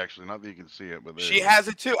 yesterday, actually. Not that you can see it, but there She you go. has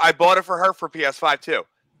it too. I bought it for her for PS5 too.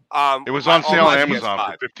 It was on sale my on Amazon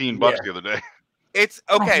PS5. for $15 Yeah. the other day. It's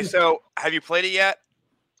okay. Oh, So have you played it yet?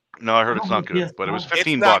 No, I heard it's Oh, not good, yes. but it was It's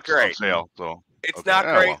 $15 not on great. sale. So It's Okay, not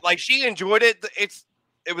yeah, great. well. Like she enjoyed it.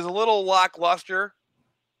 It was a little lackluster,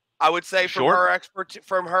 I would say, from Short? her is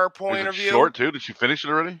point it of view. short too? Did she finish it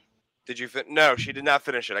already? Did you? No, she did not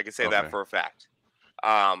finish it. I can say that Okay. for a fact.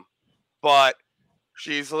 but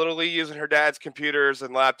she's literally using her dad's computers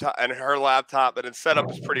and laptop and her laptop, and its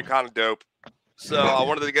setup is pretty kind of dope. So I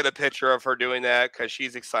wanted to get a picture of her doing that because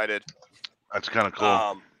she's excited. That's kind of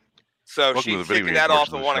cool. So she's kicking that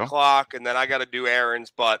off at 1 o'clock, and then I got to do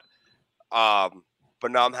errands. But no,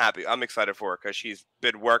 I'm happy. I'm excited for her because she's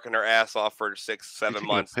been working her ass off for 6-7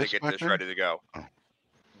 months to get this ready to go. Oh.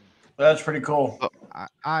 That's pretty cool.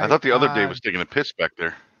 I thought the other Dave was taking a piss back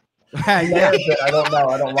there. Yeah. I don't know.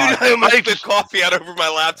 I don't like I might spit coffee out over my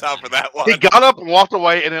laptop for that one. He got up and walked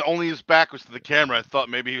away, and then only his back was to the camera. I thought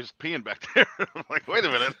maybe he was peeing back there. I'm like, wait a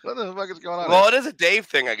minute. What the fuck is going on? Well, it is a Dave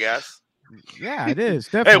thing, I guess. Yeah, it is.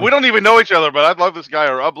 Definitely. Hey, we don't even know each other, but I love this guy,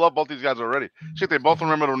 or I love both these guys already. Shit, they both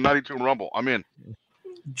remember the 92 Rumble. I'm in.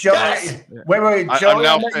 Joey, Yes. wait. Joey,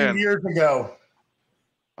 now I met fan. you years ago.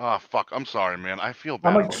 Oh, fuck. I'm sorry, man. I feel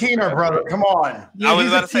bad. I'm a Keener brother. Come on. Yeah, I was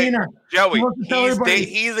he's about a to say, Keener. Joey, He wants to tell everybody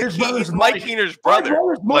he's Mike Keener's brother. My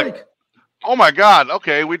brother's Mike. Oh, my God.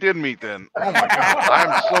 Okay, we did meet then. Oh my God.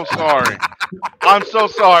 I'm so sorry. I'm so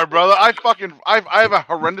sorry, brother. I have a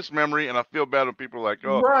horrendous memory, and I feel bad when people are like,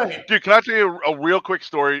 oh. Right. Dude, can I tell you a real quick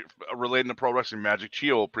story relating to Pro Wrestling Magic?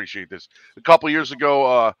 Chio will appreciate this. A couple years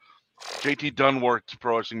ago, JT Dunn worked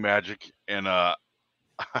Pro Wrestling Magic, and I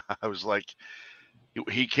was like,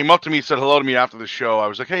 he came up to me, said hello to me after the show. I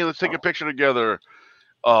was like, hey, let's take a picture together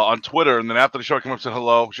on Twitter. And then after the show, I came up and said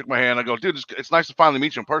hello, shook my hand. I go, dude, it's nice to finally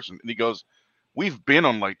meet you in person. And he goes, we've been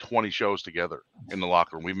on like 20 shows together in the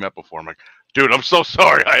locker room. We've met before. I'm like, dude, I'm so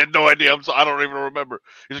sorry. I had no idea. I don't even remember.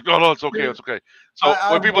 He's like, no, it's okay. It's okay. So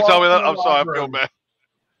when people tell me that, I'm sorry. I feel bad.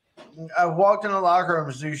 I've walked in the locker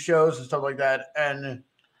rooms, do shows and stuff like that. And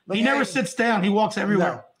He never sits down. He walks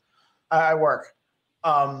everywhere. No, I work.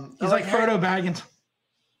 He's like Frodo Baggins.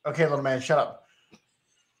 Okay, little man, shut up.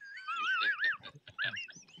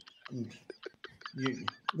 You,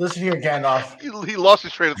 listen here, Gandalf. He lost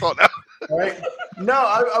his train of thought now. Right? No,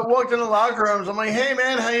 I walked in the locker rooms. I'm like, hey,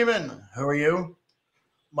 man, how you been? Who are you? I'm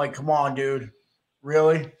like, come on, dude.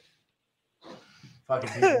 Really? Fucking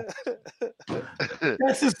people.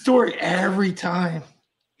 That's his story every time.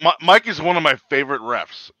 Mike is one of my favorite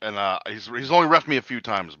refs, and he's only reffed me a few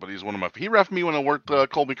times, but he's one of my. He reffed me when I worked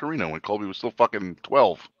Colby Carino when Colby was still fucking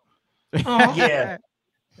 12. Oh. Yeah.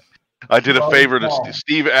 I did a favor to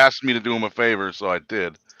Steve. Asked me to do him a favor, so I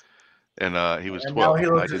did, and he was 12. Now he I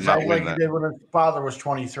looks did not exactly win like that. he did when his father was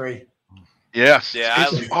 23. Yes. Yeah,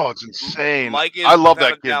 it's insane. Mike is I love without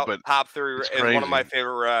that a kid, doubt but top 3 is crazy. one of my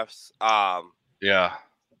favorite refs. Yeah.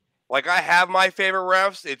 Like I have my favorite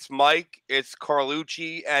refs. It's Mike, it's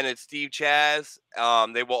Carlucci, and it's Steve Chaz.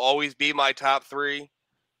 They will always be my top 3.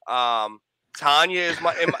 Tanya is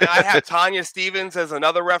I have Tanya Stevens as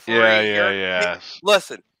another referee. Yeah.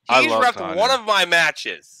 Listen, I he's love reffed Tanya. one of my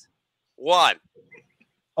matches. One.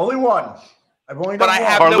 Only one. I've only But done I one.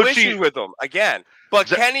 have no Carlucci- issues with him. Again. But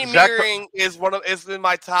Kenny Meering is in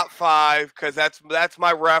my top 5 because that's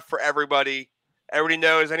my ref for everybody. Everybody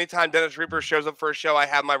knows anytime Dennis Reaper shows up for a show, I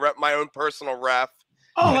have my own personal ref.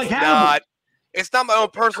 Oh, like Hannibal. It's not my own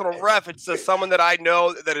personal ref. It's just someone that I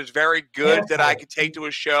know that is very good that I could take to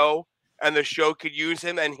a show, and the show could use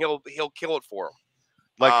him, and he'll kill it for him.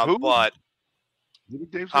 Like who? But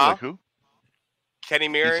Dave said like who? Kenny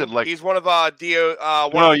Meering. said like- He's one of one of the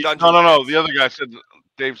dungeon. No. The other guy said.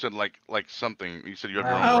 Dave said like something. You said you have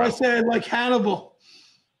your own. Oh, I ref. said like Hannibal.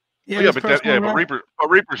 Yeah, but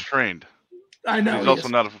Reaper's trained. I know. He's also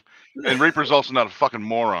not and Reaper's also not a fucking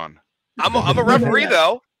moron. I'm a referee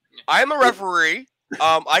though. I am a referee.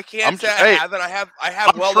 I can't say I haven't. I have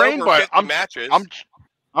I'm well trained over 50 I'm, matches.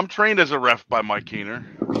 I'm trained as a ref by Mike Keener.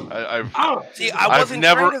 I wasn't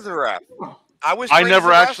trained as a ref. I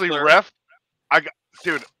never actually reffed.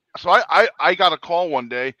 Dude. So I got a call one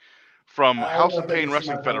day from House of Pain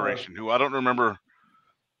Wrestling Federation, who I don't remember.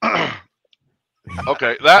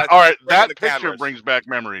 Okay, that picture brings back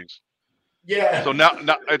memories. Yeah. So now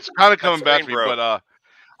it's kind of coming back to me, but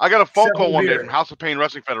I got a phone call one day from House of Pain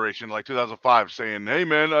Wrestling Federation, like 2005, saying, "Hey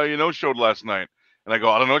man, showed last night," and I go,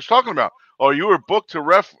 "I don't know what you're talking about." "Oh, you were booked to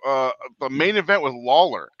ref the main event with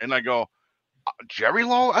Lawler," and I go, "Jerry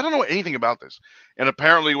Lawler? I don't know anything about this." And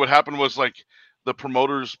apparently, what happened was like the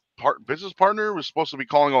promoter's business partner was supposed to be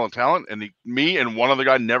calling all the talent, and me and one other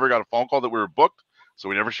guy never got a phone call that we were booked. So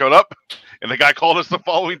we never showed up, and the guy called us the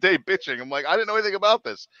following day bitching. I'm like, I didn't know anything about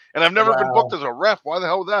this, and I've never been booked as a ref. Why the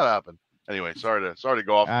hell would that happen? Anyway, sorry to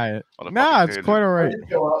go off. No, it's quite all right.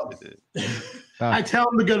 I tell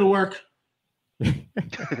him to go to work.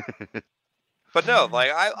 But no, like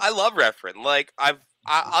I love refereeing. Like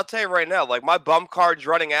I'll tell you right now, like my bump card's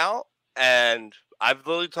running out, and I've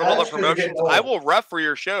literally told all the promotions I will ref for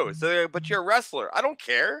your shows. They're like, but you're a wrestler. I don't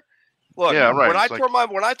care. Look, Yeah, right. When I It's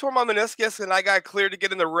tore my meniscus and I got cleared to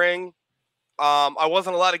get in the ring, I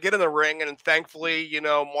wasn't allowed to get in the ring, and thankfully,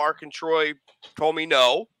 Mark and Troy told me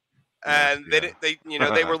no, and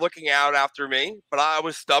they were looking out after me, but I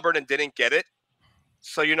was stubborn and didn't get it.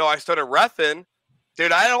 So I started reffing.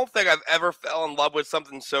 Dude, I don't think I've ever fell in love with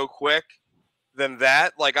something so quick than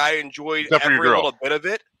that. Like, I enjoyed every little bit of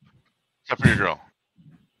it. Except for your girl.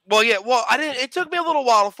 Well, yeah. Well, I didn't. It took me a little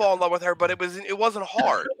while to fall in love with her, but it wasn't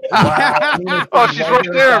hard. Wow. Oh, she's right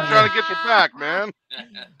there. I'm trying to get you back, man.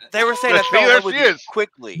 They were saying I fell in love with you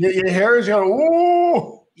quickly. Your hair is going,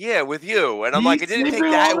 ooh. Yeah, with you, and I'm like, it didn't take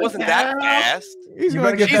that. It wasn't that fast. He's You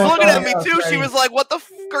better get She's that looking at phone me out, too. She Freddie. was like, "What the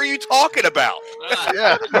fuck are you talking about?"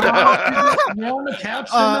 Yeah. You on the couch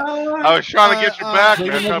I was trying to get you back, man.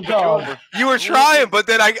 Leaving Trying the to put you dog. over. You were trying, but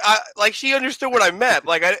then I like she understood what I meant.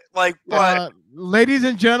 But Ladies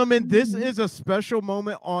and gentlemen, this is a special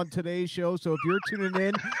moment on today's show. So if you're tuning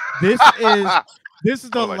in, this is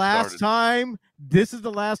the last time. This is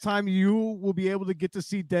the last time you will be able to get to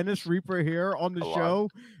see Dennis Reaper here on the show.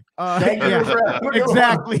 Thank you, Yeah, Fred.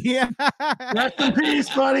 exactly. Yeah. Rest in peace,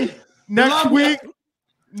 buddy. Next week.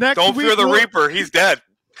 don't fear the Reaper. He's dead.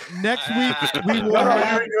 Next week we will No,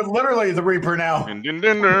 have. you're literally the Reaper now.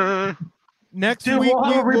 Next Dude, week we'll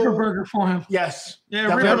have a we Reaper will. burger for him. Yes. Yeah,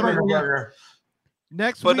 Definitely Reaper the burger. Yeah. burger.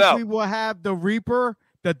 Next But week no. we will have the Reaper,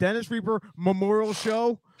 the Dennis Reaper Memorial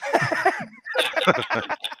Show.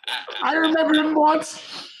 I remember him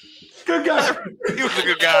once. Good guy. He was a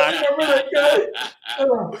good guy. Remember that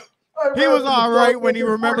guy? He was all right when he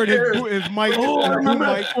remembered his mic. Oh, I his remember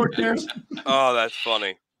mic. that 4 years. Oh, that's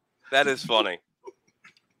funny. That is funny.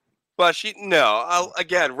 But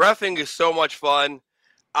again, reffing is so much fun.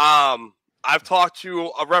 I've talked to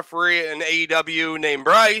a referee in AEW named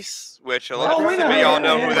Bryce, which y'all know who that is. Y'all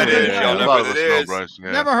know who that is. Bryce,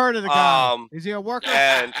 yeah. Never heard of the guy. Is he a worker?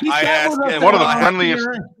 And He I asked traveled him. up One of the to friendliest-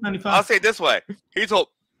 95. I'll say it this way: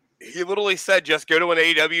 he literally said, just go to an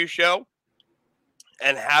AEW show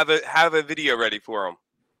and have a video ready for him.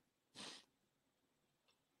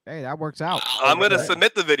 Hey, that works out. I'm gonna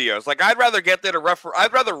submit the videos. Like, I'd rather get there to ref.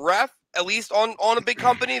 I'd rather ref at least on a big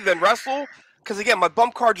company than wrestle, because again, my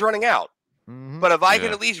bump card's running out. Mhm. But if I can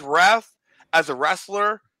Yeah. at least ref as a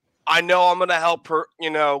wrestler, I know I'm gonna help her.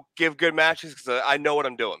 Give good matches because I know what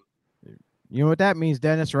I'm doing. You know what that means,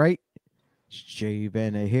 Dennis, right? Shave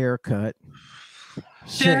and a haircut.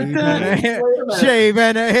 Shave and a, shave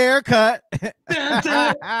and a haircut. Well,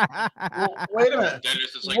 wait a minute.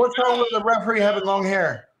 Dennis is like, What's wrong with the referee having long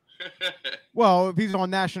hair? Well, if he's on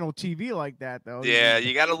national TV like that, though. Yeah,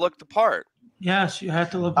 you got to look the part. Yes, you have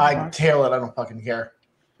to look. I tail it. I don't fucking care.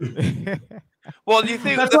 Well, do you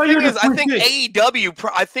think That's the why thing you're is? the I think free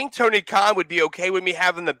AEW. I think Tony Khan would be okay with me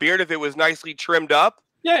having the beard if it was nicely trimmed up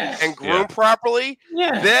Yeah. and groomed properly.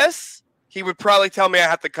 Yeah. This, he would probably tell me I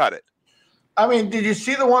have to cut it. I mean, did you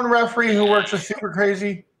see the one referee who works with Super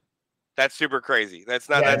Crazy? That's super crazy. That's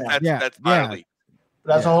not. Yeah, That's violent.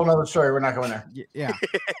 That's a whole other story. We're not going there. Yeah.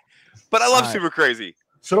 But I love Alright. super crazy.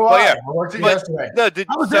 So do Oh, I. yeah. I worked it But- yesterday. No,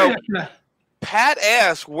 I was there yesterday. Pat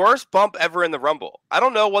asked, worst bump ever in the Rumble. I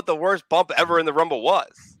don't know what the worst bump ever in the Rumble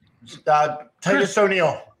was. Titus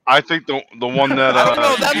O'Neil. I think the one that I don't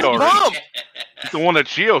know. That's a bump. the one that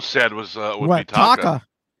Gio said was would What, be Taka. Taka?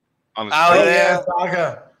 On the Oh, stage. yeah.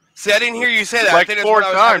 Taka. See, I didn't hear you say that. Like I think that's 4 when I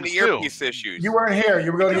was having times, the too. earpiece issues. You weren't here.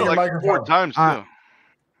 You were going to get your Like 4 microphone. times too.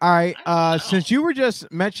 All right. Since you were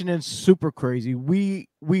just mentioning Super Crazy, we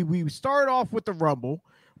started off with the Rumble.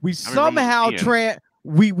 We somehow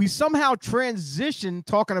we somehow transitioned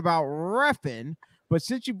talking about reffing, but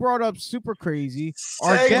since you brought up Super Crazy,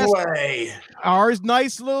 our guest, Segway. our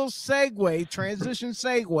nice little transition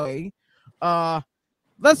segue.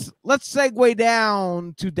 Let's segue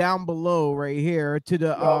down below right here to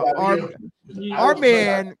the our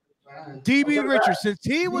man DB Richards. Since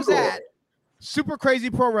he was at Super Crazy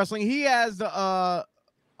Pro Wrestling, he has a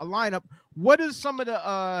lineup. What is some of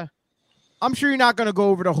the I'm sure you're not going to go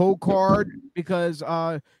over the whole card because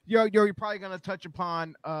you're probably going to touch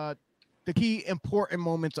upon the key important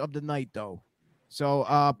moments of the night, though.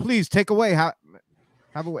 So please take away.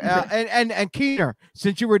 And Keener,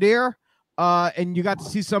 since you were there and you got to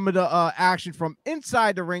see some of the action from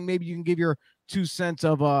inside the ring, maybe you can give your 2 cents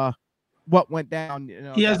of what went down.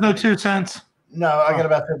 He has no 2 cents. No, I got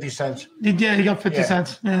about 50 cents. Yeah, he got 50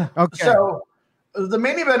 cents. Yeah. Okay. So the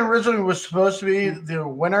main event originally was supposed to be the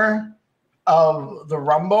winner of the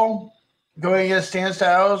Rumble going against Stan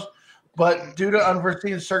Styles, but due to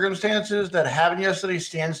unforeseen circumstances that happened yesterday,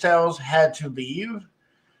 Stan Styles had to leave.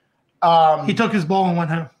 He took his ball and went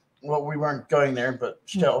home. Well, we weren't going there, but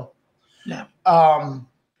still. Yeah.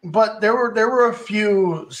 But there were a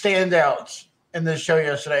few standouts in this show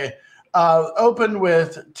yesterday. Opened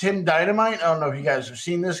with Tim Dynamite. I don't know if you guys have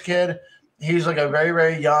seen this kid. He's like a very,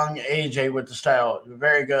 very young AJ with the style.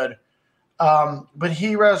 Very good. But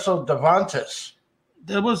he wrestled Devontis.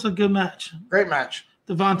 That was a good match. Great match.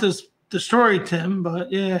 Devontis destroyed Tim,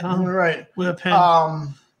 but yeah. Right. With a pin.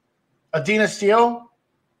 Adina Steele.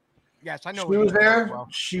 Yes, I know. She was there. Well.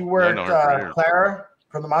 She worked Clara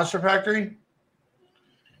from the Monster Factory.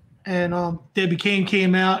 And Debbie Kane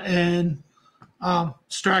came out and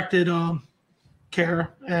distracted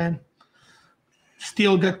Kara, and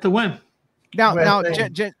Steele got the win. Now,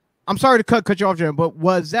 Jen, I'm sorry to cut you off, Jen, but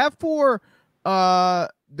was that for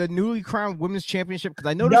the newly crowned women's championship? Because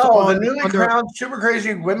I noticed the newly crowned Super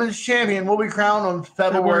Crazy Women's Champion will be crowned on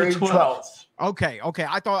February 12th. Okay.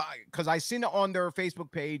 I thought because I seen it on their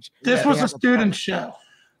Facebook page. This was a student show.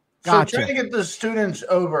 Gotcha. So trying to get the students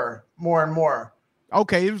over more and more.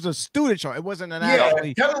 Okay, it was a student show. It wasn't an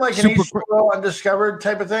actually kind of like an H2O Undiscovered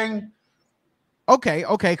type of thing. Okay,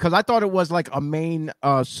 because I thought it was like a main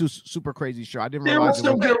super crazy show. I didn't realize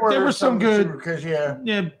there were some good,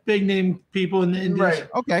 yeah, big name people in the indies. Right.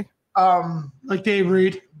 Okay. Like David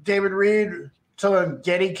Reed. So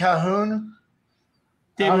Getty Calhoun.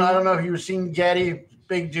 I don't know if you've seen Getty,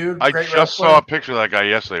 big dude. I just saw a picture of that guy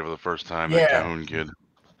yesterday for the first time. Yeah, that Calhoun kid.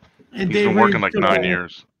 And he's been working like 9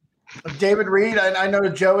 years. David Reed, I know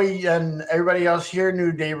Joey and everybody else here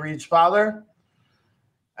knew Dave Reed's father.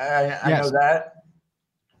 I know that.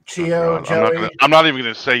 Chio, Joey. I'm not even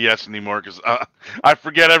going to say yes anymore because I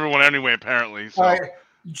forget everyone anyway, apparently. So. All right.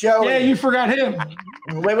 Joey. Yeah, you forgot him.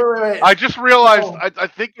 Wait. I just realized I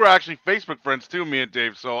think we're actually Facebook friends too, me and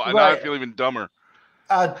Dave. So now I feel even dumber.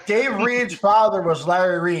 Dave Reed's father was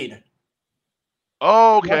Larry Reed.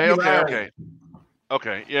 Oh, okay.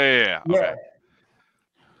 Okay. Yeah. Okay.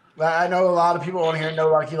 I know a lot of people on here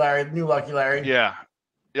know Lucky Larry, new Lucky Larry. Yeah.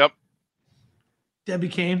 Yep. Debbie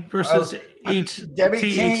Kane versus Debbie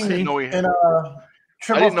Kane in a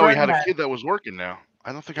triple I didn't know he had match. a kid that was working now.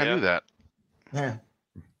 I don't think I knew that. Yeah.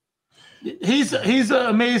 He's an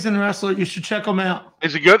amazing wrestler. You should check him out.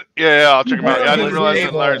 Is he good? Yeah, I'll check him out. Yeah, I didn't realize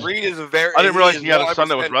that Larry Reed is I didn't realize he had a son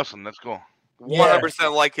that was wrestling. That's cool.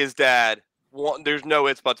 100% like his dad. There's no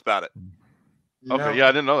ifs buts about it. Okay, yeah,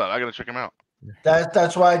 I didn't know that. I got to check him out.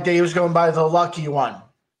 That's why Dave's going by the lucky one.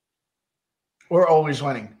 We're always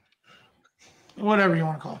winning. Whatever you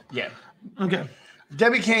want to call it. Yeah. Okay.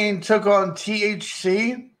 Debbie Kane took on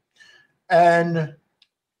THC and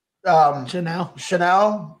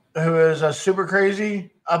Chanel, who is a super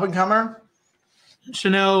crazy up and comer.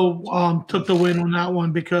 Chanel took the win on that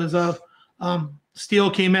one because of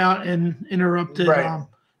Steele came out and interrupted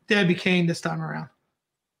Debbie Kane this time around.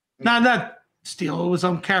 Not Steele. It was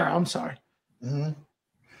Kara. I'm sorry. Mm-hmm.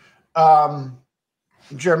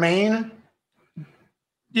 Jermaine.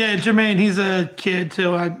 Yeah, Jermaine. He's a kid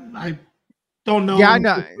too. I don't know. Yeah, I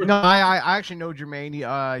know. No, I actually know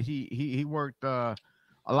Jermaine. He worked a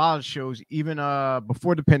lot of shows even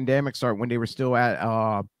before the pandemic started when they were still at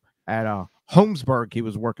Holmesburg. He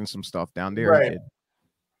was working some stuff down there. Right.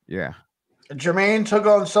 Yeah. Jermaine took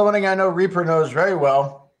on somebody I know Reaper knows very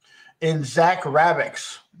well in Zach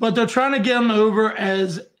Ravix. But they're trying to get him over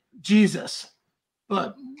as Jesus.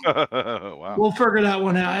 But wow. We'll figure that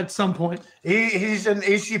one out at some point. He's an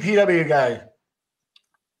HCPW guy.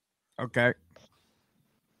 Okay.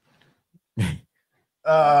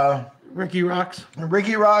 Ricky Rocks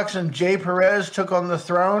and Jay Perez took on the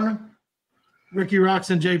throne. Ricky Rocks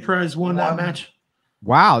and Jay Perez won that match.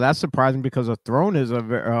 Wow, that's surprising because the Throne is a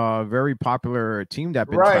very popular team that's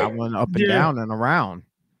been traveling up and down and around.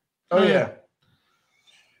 Oh yeah.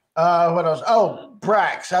 What else? Oh,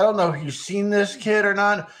 Brax. I don't know if you've seen this kid or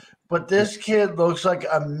not, but this kid looks like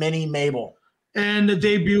a mini Mabel. And the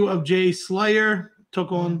debut of Jay Slayer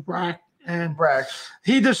took on Brax.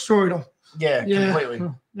 He destroyed him. Yeah, completely.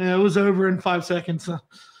 Yeah, it was over in 5 seconds.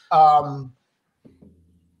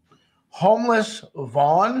 Homeless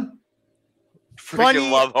Vaughn.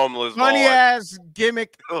 Love Homeless Vaughn. Funny ass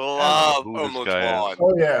gimmick. Love Homeless Vaughn.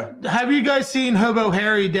 Oh yeah. Have you guys seen Hobo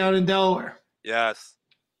Harry down in Delaware? Yes.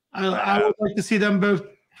 I would like to see them both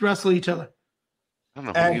wrestle each other. I don't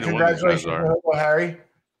know and congratulations to Hobo Harry.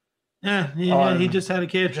 Yeah, he just had a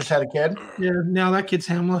kid. Yeah, now that kid's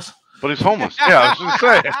homeless. But he's homeless. Yeah, I was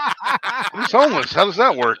going to say. He's homeless. How does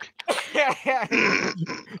that work?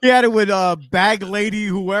 He had it with Bag Lady,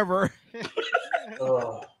 whoever.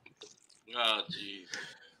 Oh, jeez.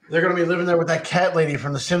 They're going to be living there with that cat lady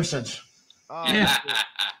from The Simpsons.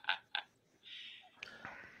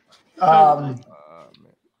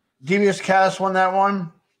 Devious Cass won that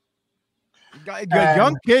one.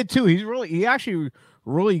 Young kid too. He actually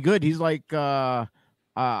really good. He's like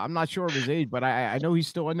I'm not sure of his age, but I know he's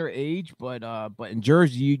still underage. But in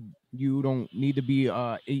Jersey, you don't need to be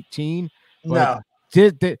 18. But No.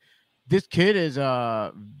 This kid is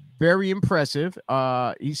very impressive.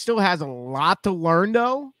 He still has a lot to learn,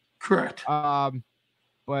 though. Correct.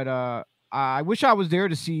 But I wish I was there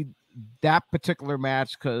to see that particular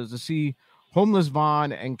match, because to see Homeless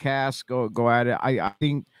Vaughn and Cass go at it, I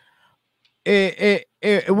think it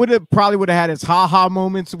would have had its ha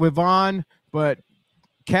moments with Vaughn, but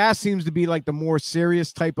Cass seems to be like the more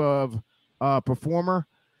serious type of performer.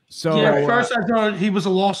 So yeah, at first I thought he was a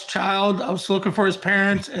lost child. I was looking for his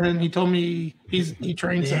parents, and he told me he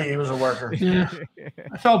trains. Yeah, he was a worker. Yeah,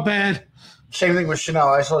 I felt bad. Same thing with Chanel.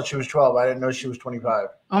 I thought she was 12. I didn't know she was 25.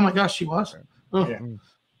 Oh my gosh, she was. Oh. Yeah.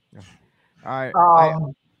 All right.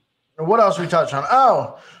 What else we touch on?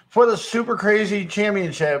 Oh, for the Super Crazy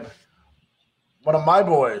Championship, one of my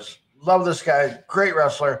boys, love this guy, great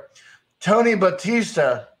wrestler, Tony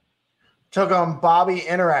Batista took on Bobby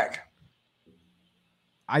Interact.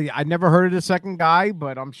 I never heard of the second guy,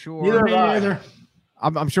 but I'm sure. Neither.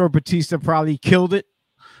 I'm sure Batista probably killed it.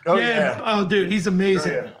 Oh yeah. Oh dude, he's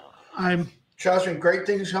amazing. Oh, yeah. Trust me, great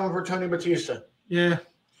things coming for Tony Batista. Yeah.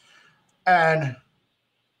 And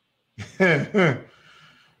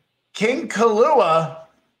King Kalua.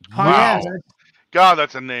 Wow. God,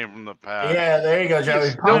 that's a name from the past. Yeah, there you go, Joey.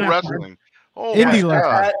 He's still wrestling. Oh, Indie my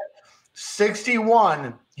God. At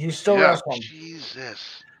 61, he's still wrestling.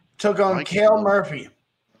 Jesus. Took on Cale Murphy.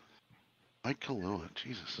 Mike Kalua,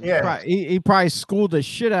 Jesus. Yeah. He probably schooled the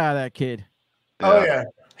shit out of that kid. Oh yeah.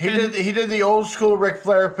 He did the old school Ric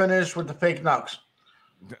Flair finish with the fake knucks.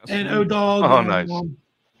 And O-Dog. Oh, nice.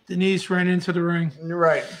 Denise ran into the ring. You're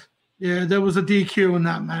right. Yeah, there was a DQ in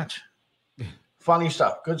that match. Funny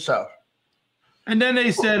stuff. Good stuff. And then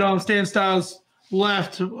they said Stan Styles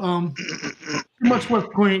left too much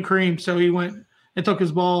whipped cream, so he went and took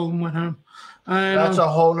his ball and went home. And, that's a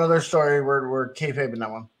whole nother story. We're kayfabing that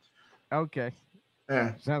one. Okay.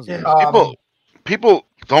 Yeah. Sounds good. People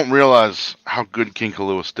don't realize how good King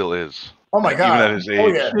Kalua still is. Oh my God. Even at his age. Oh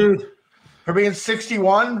yeah. Dude. For being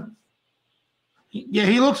 61. Yeah,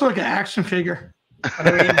 he looks like an action figure.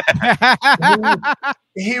 I mean,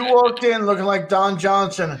 he walked in looking like Don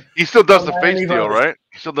Johnson. He still does the face deal, right?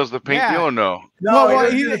 He still does the paint deal or no? No,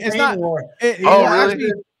 it's not.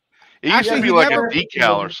 Really? It used to be like a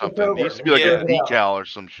decal or something. It used to be like a Yeah. decal or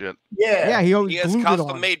some shit. Yeah. He has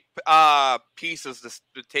custom made pieces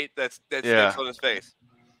to tape that sticks on his face.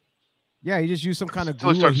 Yeah, he just used some kind of Until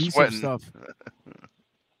he glue starts adhesive sweating. stuff.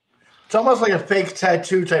 It's almost like a fake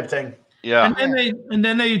tattoo type thing. Yeah. And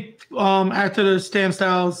then they after the Stan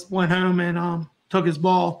Styles went home and took his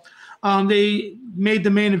ball, they made the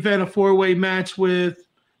main event a 4-way match with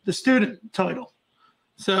the student title.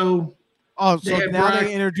 So so they now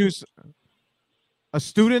they introduce a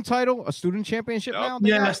student title, a student championship now?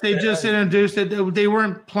 Yes, they just introduced it. They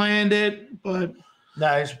weren't planned it, but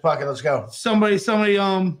nice. Fuck it, let's go. Somebody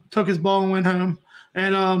took his ball and went home.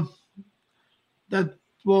 And that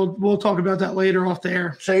we'll talk about that later off the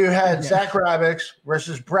air. So you had Zach Rabix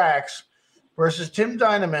versus Brax versus Tim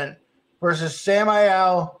Dynamite versus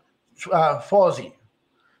Samael Fawzi.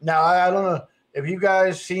 Now I don't know if you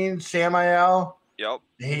guys seen Samael. Yep.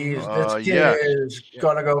 This kid is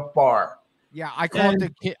gonna go far. Yeah, I caught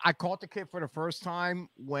the kid for the first time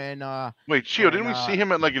when Wait, Chio, didn't we see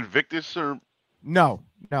him at like Invictus or No,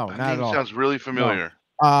 not at all. Sounds really familiar.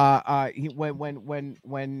 He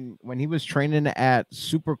when he was training at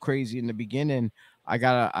Super Crazy in the beginning, I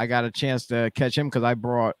got a chance to catch him because I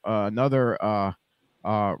brought another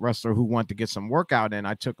wrestler who wanted to get some workout in.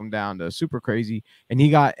 I took him down to Super Crazy, and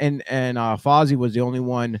he got and Fozzy was the only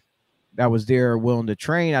one that was there willing to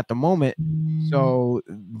train at the moment. So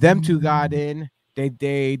them two got in. They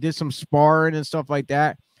did some sparring and stuff like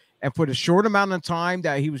that. And for the short amount of time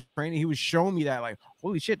that he was training, he was showing me that, like,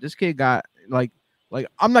 holy shit, this kid got like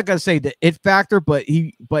I'm not gonna say the it factor, but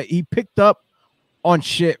he picked up on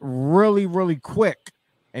shit really, really quick,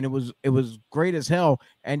 and it was great as hell.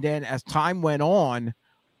 And then as time went on,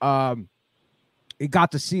 he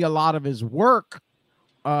got to see a lot of his work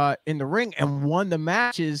in the ring, and one of the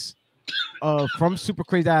matches from Super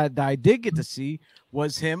Crazy that I did get to see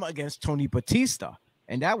was him against Tony Batista,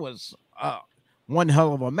 and that was one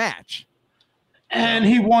hell of a match. And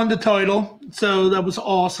he won the title, so that was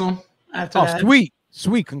awesome. After that.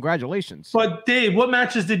 Sweet, congratulations. But Dave, what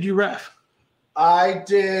matches did you ref? I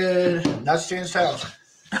did not Stan Styles.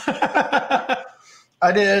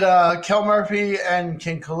 I did Kel Murphy and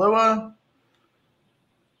King Kalua.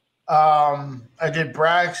 I did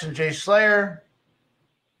Brax and Jay Slayer.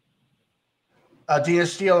 Dina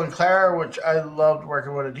Steele and Clara, which I loved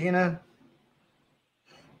working with Adina.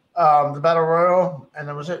 The Battle Royal, and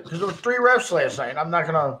that was it. Because there were 3 refs last night. I'm not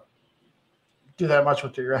gonna do that much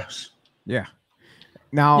with 3 refs. Yeah.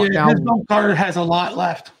 Now, his own card has a lot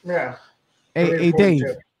left. Yeah. Hey, Dave,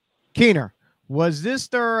 Keener, was this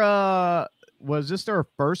their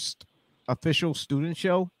first official student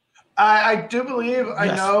show? I do believe. Yes. I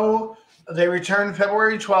know they returned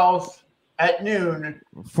February 12th at noon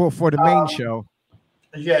for the main show.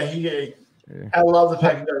 Yeah, I love the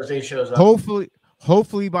fact that he shows up.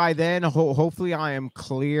 Hopefully by then, hopefully I am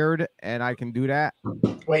cleared and I can do that.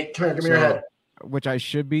 Wait, come here, give me your head. Which I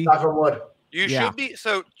should be. Knock on wood. You should be.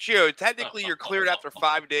 So, Gio, technically you're cleared after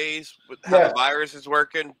 5 days with how the virus is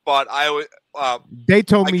working. But they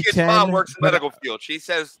told me kid's 10. Mom works in the medical field. She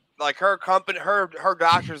says like her company, her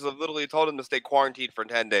doctors have literally told him to stay quarantined for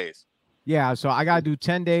 10 days. Yeah, so I gotta do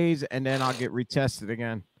 10 days and then I'll get retested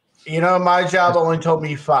again. You know, my job only told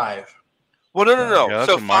me 5. Well, no. Yeah,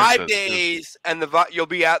 so 5 days, and the virus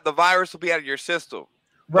will be out of your system.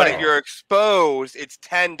 Right. But if you're exposed, it's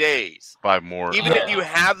 10 days. 5 more. Even if you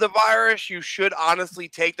have the virus, you should honestly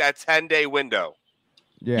take that 10-day window.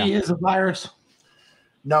 Yeah. He is a virus.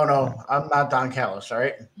 No, I'm not Don Callis, all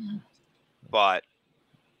right? But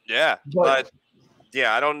yeah. But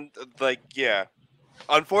yeah, I don't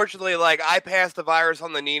unfortunately, like I passed the virus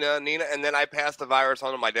on the Nina, and then I passed the virus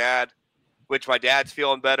on to my dad, which my dad's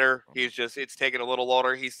feeling better. It's taking a little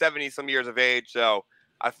longer. He's 70-some years of age, so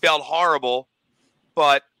I felt horrible.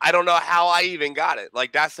 But I don't know how I even got it.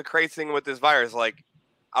 Like, that's the crazy thing with this virus. Like,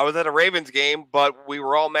 I was at a Ravens game, but we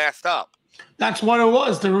were all masked up. That's what it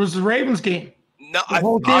was. There was the Ravens game. No,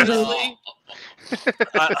 honestly,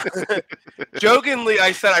 jokingly,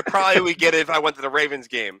 I said I probably would get it if I went to the Ravens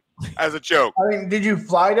game as a joke. I mean, did you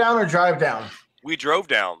fly down or drive down? We drove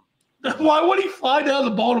down. Why would he fly down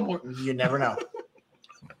to Baltimore? You never know.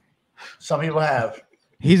 Some people have.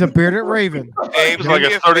 He's a bearded Raven. Hey, it's like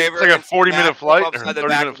a 40-minute flight or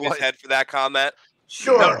 30-minute flight. His head for that comment.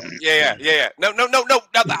 Sure. No, yeah. No.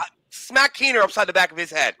 Smack Keener upside the back of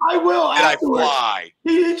his head. I will. Did I fly?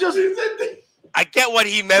 He just. I get what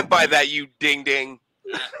he meant by that, you ding ding.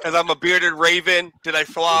 Because I'm a bearded Raven. Did I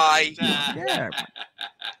fly? Yeah.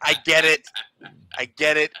 I get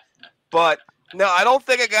it. But no, I don't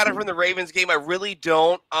think I got it from the Ravens game. I really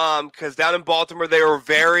don't. Because down in Baltimore, they were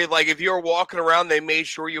very, like, if you were walking around, they made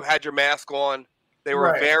sure you had your mask on. They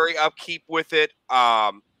were very upkeep with it.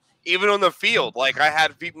 Even on the field, like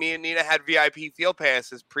me and Nina had VIP field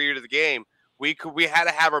passes prior to the game. We had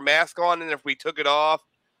to have our mask on, and if we took it off,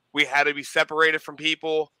 we had to be separated from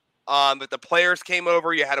people. If the players came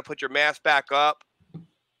over, you had to put your mask back up.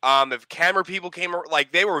 If camera people came,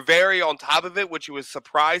 like they were very on top of it, which was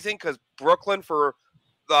surprising because Brooklyn for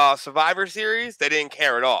the Survivor Series, they didn't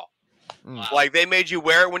care at all. Like they made you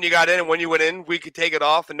wear it when you got in, and when you went in, we could take it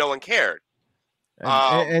off, and no one cared.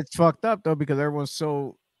 It's fucked up though because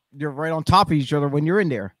you're right on top of each other when you're in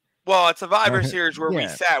there. Well, at Survivor Series where we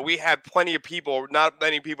sat, we had plenty of people, not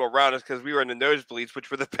many people around us because we were in the nosebleeds,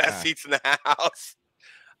 which were the best seats in the house.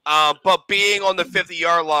 But being on the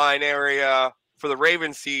 50-yard line area for the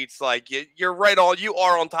Ravens seats, like you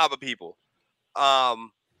are on top of people.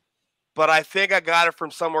 But I think I got it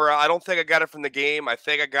from somewhere. I don't think I got it from the game. I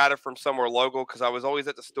think I got it from somewhere local because I was always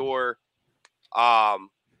at the store.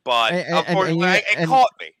 But unfortunately, it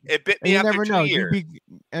caught me. It bit me after 2 years.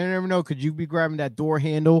 I never know. Could you be grabbing that door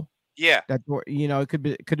handle? Yeah, that door. You know, it could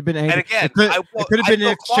have been. And again, it could have been an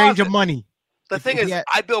exchange of money. The thing is,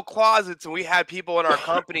 I built closets, and we had people in our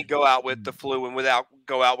company go out with the flu and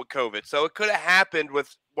go out with COVID. So it could have happened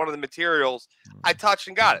with one of the materials I touched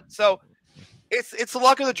and got it. So it's the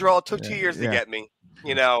luck of the draw. It took 2 years to get me.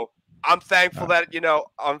 You know, I'm thankful that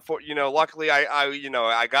luckily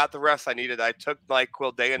I got the rest I needed. I took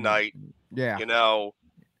NyQuil day and night. Yeah. You know,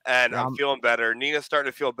 and I'm feeling better. Nina's starting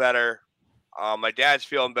to feel better. My dad's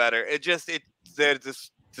feeling better. They're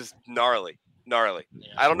just gnarly. Yeah.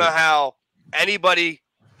 I don't know how anybody.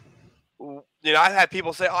 I've had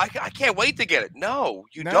people say, "Oh, I can't wait to get it." No,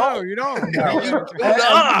 you don't. You don't.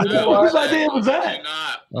 Whose idea was that?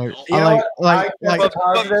 I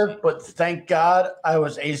positive, but thank God I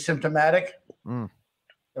was asymptomatic.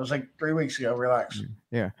 It was like 3 weeks ago. Relax.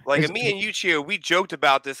 Yeah. Like me and you, Chio, we joked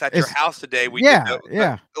about this at your house today.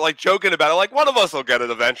 Like joking about it. Like one of us will get it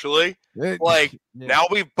eventually. Now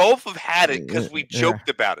we both have had it because we joked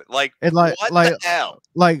about it. Like what the hell?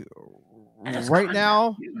 Like right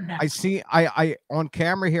now, I on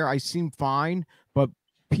camera here, I seem fine, but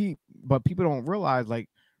people don't realize like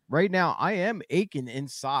right now I am aching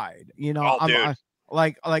inside. You know,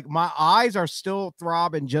 like my eyes are still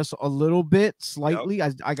throbbing just a little bit, slightly.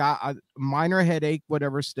 I got a minor headache,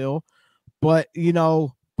 whatever, still. But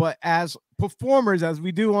but as performers, as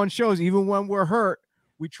we do on shows, even when we're hurt,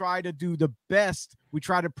 we try to do the best. We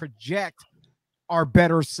try to project our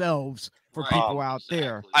better selves for people out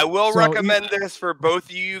there. I will recommend this for both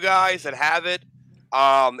of you guys that have it.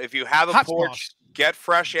 If you have a porch, get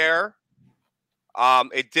fresh air.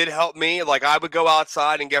 It did help me. Like, I would go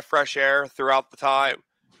outside and get fresh air throughout the time,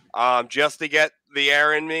 just to get the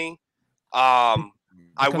air in me.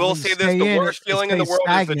 I will say this: the worst feeling in the world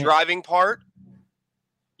is the driving part.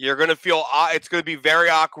 You're going to feel it's going to be very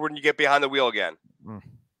awkward when you get behind the wheel again,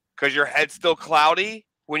 because your head's still cloudy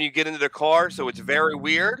when you get into the car, so it's very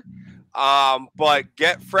weird. But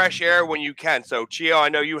get fresh air when you can. So, Chio, I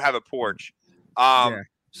know you have a porch.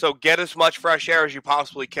 So get as much fresh air as you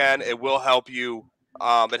possibly can. It will help you.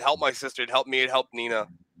 It helped my sister. It helped me. It helped Nina.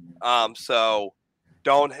 So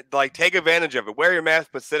don't take advantage of it. Wear your mask,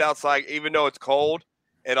 but sit outside, even though it's cold.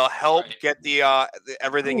 It'll help get the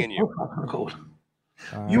everything in you. Cold.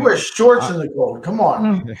 You wear shorts in the cold. Come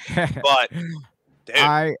on. But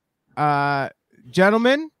dude.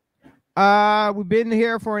 Gentlemen, we've been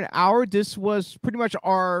here for an hour. This was pretty much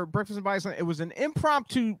our Breakfast and Bison. It was an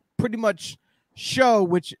impromptu, pretty much, show,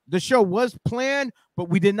 which the show was planned, but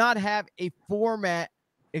we did not have a format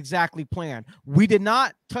exactly planned. We did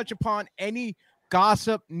not touch upon any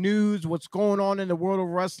gossip news, what's going on in the world of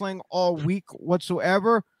wrestling all week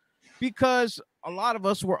whatsoever, because a lot of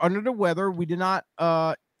us were under the weather. We did not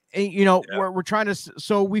we're trying to,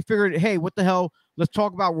 so we figured, hey, what the hell, let's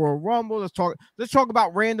talk about Royal Rumble, let's talk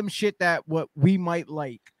about random shit that what we might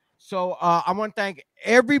like. So I want to thank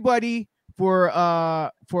everybody for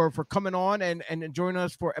coming on and joining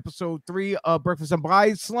us for episode 3 of Breakfast and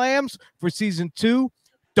Body Slams for season 2.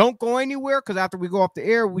 Don't go anywhere, because after we go off the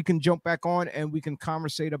air, we can jump back on and we can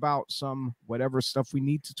conversate about some whatever stuff we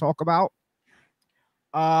need to talk about.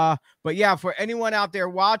 But yeah, for anyone out there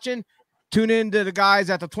watching, tune in to the guys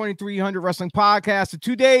at the 2300 Wrestling Podcast. The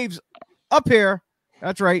two Daves up here.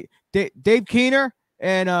 That's right. Dave Keener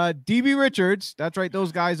and DB Richards. That's right.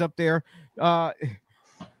 Those guys up there.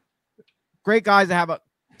 Great guys that have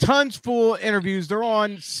tons full interviews. They're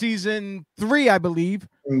on season 3, I believe.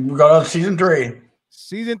 We got on season 3.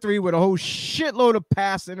 Season 3 with a whole shitload of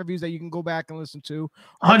past interviews that you can go back and listen to.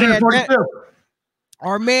 142.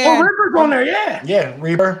 Our man. Oh, Reaper's on there, yeah. Yeah,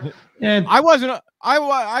 Reaper. And I wasn't.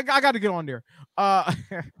 I got to get on there.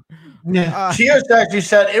 Yeah. Chio's actually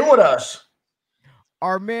sat in with us.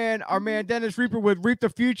 Our man Dennis Reaper with Reap the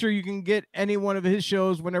Future. You can get any one of his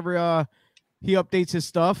shows whenever he updates his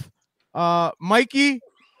stuff. Mikey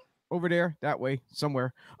over there, that way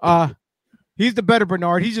somewhere. He's the better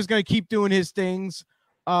Bernard. He's just gonna keep doing his things.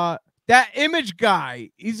 That Image guy,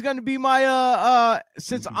 he's gonna be my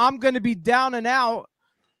since I'm gonna be down and out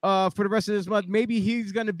for the rest of this month, maybe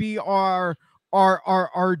he's gonna be our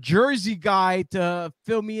Jersey guy to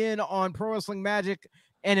fill me in on Pro Wrestling Magic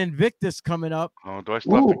and Invictus coming up. Oh, do I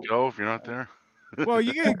still have to go if you're not there? Well,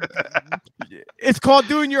 it's called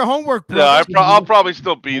doing your homework, bro. No, I'll probably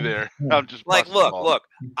still be there. I'm just look.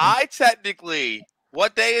 I technically,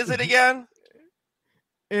 what day is it again?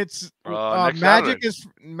 It's next Magic Saturday. is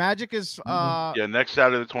next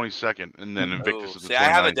Saturday the 22nd, and then Invictus is the 29th. I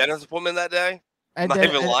have a dentist appointment that day. I'm not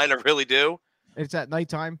even lying, I really do. It's at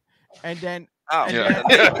nighttime, and then I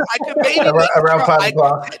could maybe around 5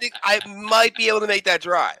 o'clock. I might be able to make that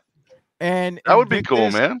drive. And that would be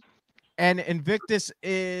cool, man. And Invictus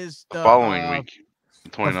is the following week, the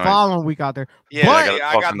 29th. The following week out there. Yeah,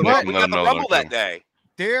 I got the Rumble that day.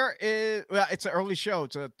 There is, it's an early show.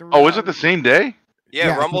 It's a 3 Oh, is it the same day?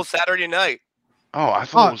 Yeah, Rumble Saturday night. Oh, I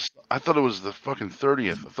thought it was the fucking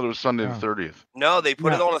 30th. I thought it was Sunday the 30th. No, they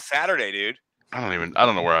put it on a Saturday, dude. I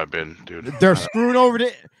don't know where I've been, dude. They're screwing over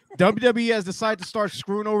WWE has decided to start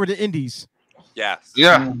screwing over the indies. Yes.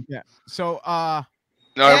 Yeah. Yeah. So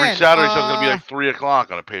every Saturday show's gonna be like 3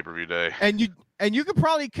 o'clock on a pay-per-view day. And you could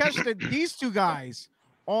probably catch these two guys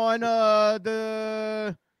on I'm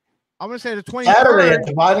gonna say the 23rd. Saturday at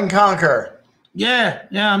Divide and Conquer. Yeah,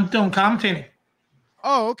 I'm doing commentating.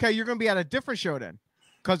 Oh, okay. You're gonna be at a different show then,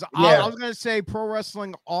 because I was gonna say Pro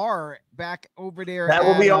Wrestling R back over there. That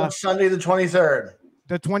will be on Sunday the 23rd.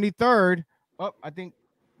 The 23rd. Oh, I think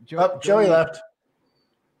Joey left.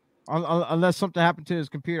 Unless something happened to his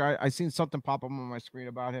computer, I seen something pop up on my screen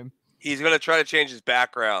about him. He's gonna try to change his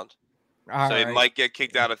background, he might get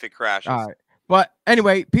kicked out if it crashes. All right, but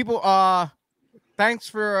anyway, people, thanks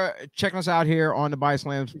for checking us out here on the Body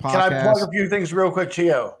Slams podcast. Can I plug a few things real quick,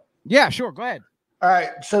 Chio? Yeah, sure. Go ahead. All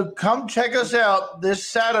right, so come check us out this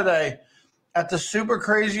Saturday at the Super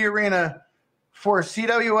Crazy Arena for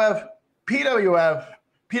PWA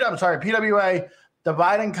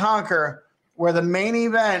Divide and Conquer, where the main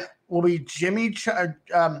event will be Jimmy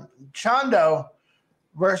Chando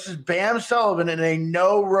versus Bam Sullivan in a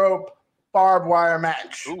no rope barbed wire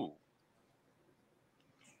match. Ooh.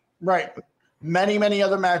 Right. Many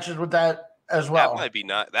other matches with that as well. That might be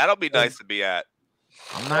nice. That'll be nice to be at.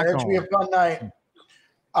 That should be a fun night.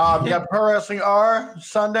 You got Pro Wrestling R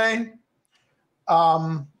Sunday.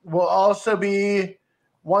 Will also be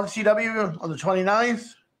 1CW on the 29th.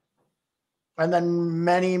 And then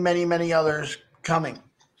many others coming.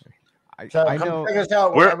 So I come know. check us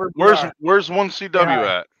out. Where's 1CW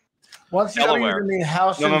at? 1CW mean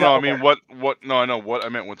House. No. I mean what? No, I know what I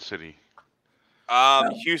meant. What city?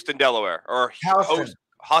 Houston, Delaware, or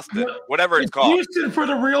Houston, whatever it's called. Houston for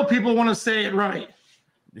the real people want to say it right.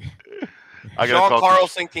 Sean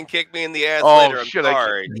Carlson can kick me in the ass later. I'm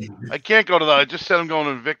sorry. I can't go to that. I just said I'm going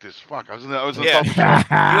to Invictus. Fuck. I was in you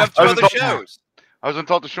have two other shows. I was going to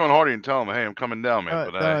talk to Sean Hardy and tell him, hey, I'm coming down,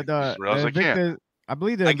 man. But I can't. I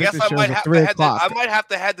believe the I guess I might have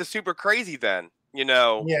to head to Super Crazy then. You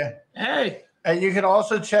know. Yeah. Hey. And you can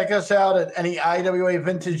also check us out at any IWA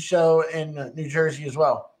Vintage show in New Jersey as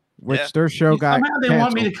well. Which their show got somehow they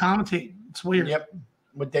want me to commentate. It's weird. Yep.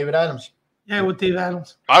 With David Adams. Yeah, with Dave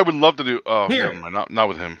Adams. I would love to do. Oh, never mind, not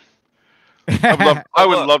with him. I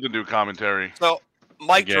would love to do commentary. So,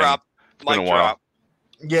 mic drop.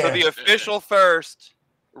 Yeah. So the official first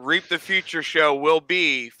Reap the Future show will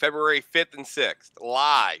be February 5th and 6th,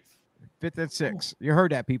 live. 5th and 6th. You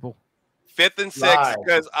heard that, people. 5th and 6th,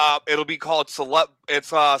 because it'll be called Celeb.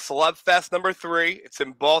 It's Celeb Fest number 3. It's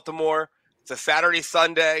in Baltimore. It's a Saturday,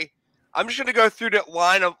 Sunday. I'm just going to go through the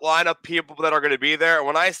line of people that are going to be there. And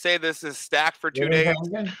when I say this is stacked for 2 days.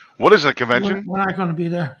 What is a convention? We're not going to be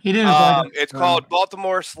there. He didn't invite us. It's called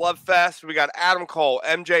Baltimore Celeb Fest. We got Adam Cole,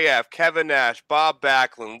 MJF, Kevin Nash, Bob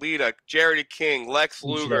Backlund, Lita, Jerry King, Lex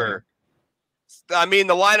Luger. I mean,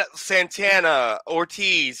 the lineup, Santana,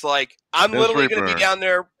 Ortiz. Like, I'm literally going to be down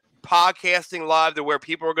there podcasting live to where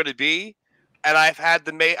people are going to be. And I've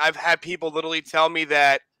had people literally tell me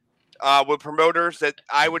that with promoters that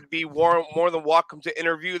I would be more than welcome to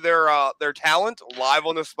interview their talent live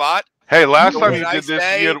on the spot. Hey, last time you did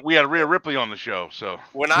this, we had Rhea Ripley on the show. So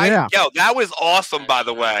that was awesome, by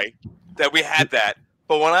the way, that we had that.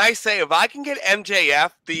 But when I say if I can get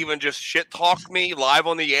MJF to even just shit talk me live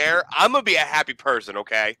on the air, I'm gonna be a happy person.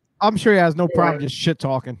 Okay. I'm sure he has no problem just shit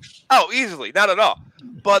talking. Oh, easily, not at all.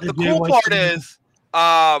 But the cool part is,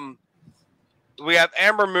 we have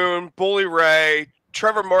Amber Moon, Bully Ray.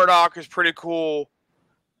 Trevor Murdoch is pretty cool.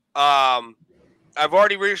 I've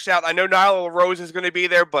already reached out. I know Nyla Rose is going to be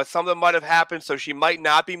there, but something might have happened, so she might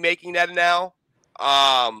not be making that now.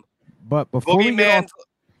 But before we get off,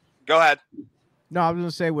 go ahead. No, I was going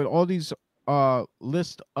to say with all these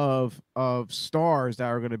list of stars that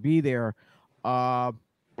are going to be there.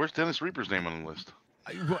 Where's Dennis Reaper's name on the list?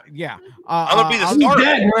 Yeah, I'm going to be the star. He's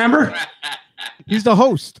dead, remember? He's the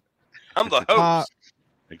host. I'm the host.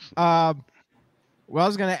 What I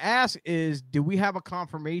was going to ask is, do we have a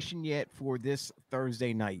confirmation yet for this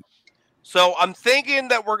Thursday night? So I'm thinking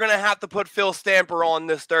that we're going to have to put Phil Stamper on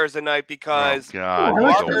this Thursday night because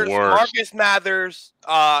Marcus Mathers,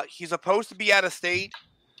 he's supposed to be out of state,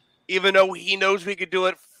 even though he knows we could do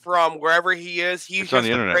it from wherever he is. He's just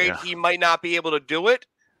afraid he might not be able to do it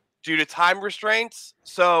due to time restraints.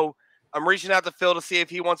 So I'm reaching out to Phil to see if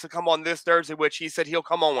he wants to come on this Thursday, which he said he'll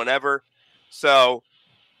come on whenever. So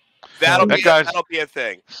that'll be a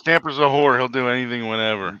thing. Stamper's a whore. He'll do anything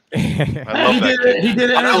whenever. I love He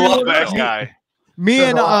did it. I love that guy. Me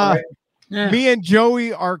and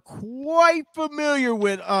Joey are quite familiar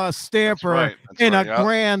with Stamper in a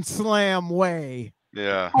Grand Slam way.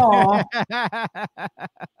 Yeah.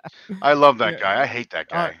 I love that guy. I hate that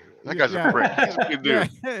guy. That guy's a prick. He's a good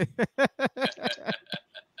dude.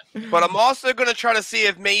 But I'm also going to try to see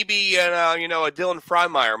if maybe a Dylan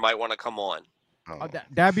Freimeyer might want to come on.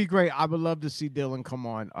 That'd be great. I would love to see Dylan come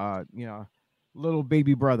on. Little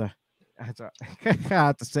baby brother. I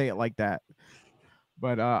have to say it like that.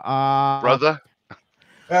 But brother.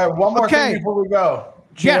 One more thing before we go.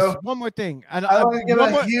 Gio, yes, one more thing. I want to give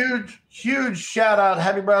a huge shout out.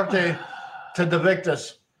 Happy birthday to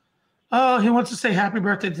Devictus. Oh, he wants to say happy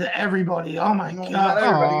birthday to everybody. Oh my God. Not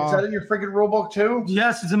everybody. Is that in your freaking rule book too?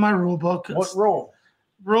 Yes, it's in my rule book. What rule?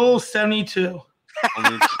 Rule 72.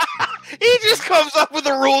 He just comes up with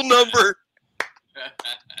a rule number.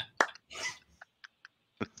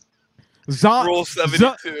 Rule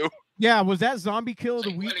 72. Yeah, was that Zombie Kill of the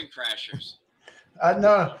Week? Wedding Crashers.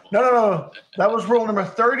 No. That was rule number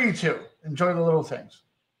 32. Enjoy the little things.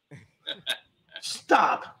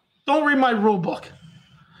 Stop. Don't read my rule book.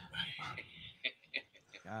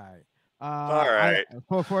 All right.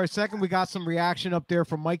 For a second, we got some reaction up there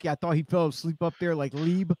from Mikey. I thought he fell asleep up there like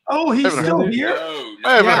Lieb. Oh, he's still here?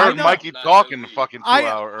 I haven't heard Mikey talking fucking 2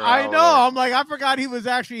 hours. I know. I'm like, I forgot he was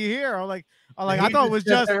actually here. I'm like, I thought it was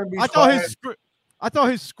just. I thought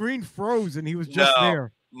his screen froze and he was just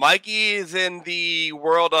there. Mikey is in the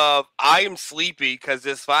world of I am sleepy because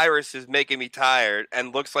this virus is making me tired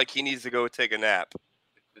and looks like he needs to go take a nap.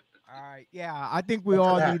 All right. Yeah, I think we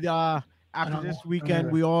all need after this weekend,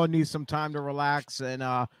 we all need some time to relax and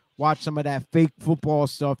watch some of that fake football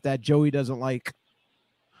stuff that Joey doesn't like.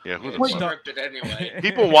 Yeah, who's scripted anyway.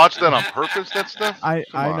 People watch that on purpose. That stuff. I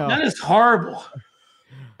know that is horrible.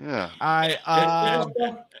 Yeah.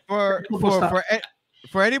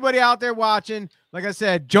 For anybody out there watching, like I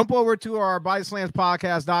said, jump over to our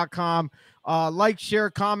BodySlamsPodcast.com. Like, share,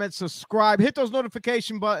 comment, subscribe, hit those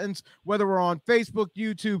notification buttons, whether we're on Facebook,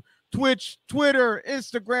 YouTube, Twitch, Twitter,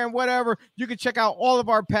 Instagram, whatever. You can check out all of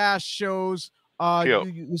our past shows.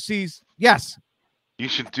 You see, yes. You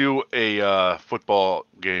should do a football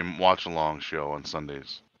game watch-along show on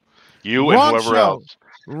Sundays. You and whoever else.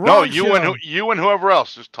 No, you and whoever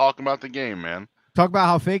else. Just talk about the game, man. Talk about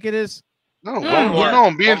how fake it is. No,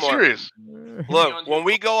 I'm being serious. Look, when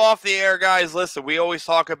we go off the air, guys, listen, we always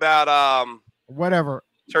talk about whatever.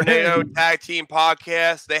 Tornado Tag Team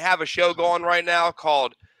Podcast. They have a show going right now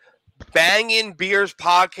called Bangin' Beers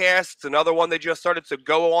Podcast. It's another one they just started to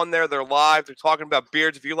go on there. They're live. They're talking about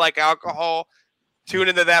beers. If you like alcohol, tune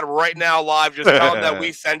into that right now live. Just tell them that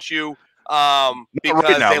we sent you. Because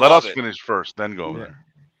right now, let us finish first, then go over there.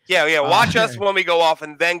 Yeah. Watch us when we go off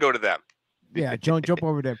and then go to them. Yeah, jump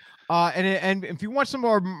over there. And if you want some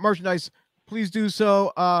more merchandise, please do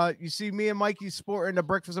so. You see me and Mikey sporting the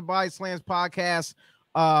Breakfast of Body Slams podcast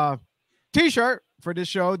T-shirt for this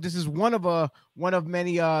show. This is one of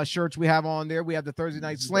many shirts we have on there. We have the Thursday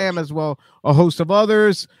Night Slam as well, a host of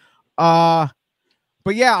others. But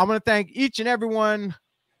yeah, I'm gonna thank each and everyone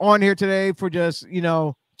on here today for just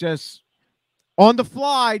on the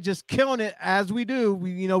fly, just killing it as we do.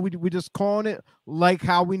 We just calling it like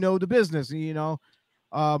how we know the business.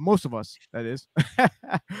 Most of us, that is.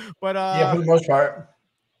 But yeah, for the most part.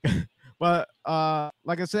 But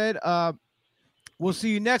like I said, we'll see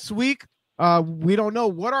you next week. We don't know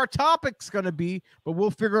what our topic's gonna be, but we'll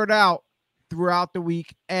figure it out throughout the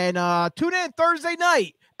week. And tune in Thursday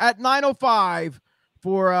night at 9:05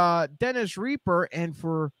 for Dennis Reaper and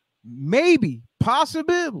for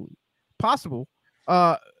possible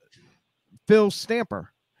Phil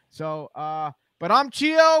Stamper. So but I'm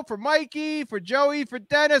Chio for Mikey, for Joey, for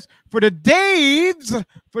Dennis, for the Daves,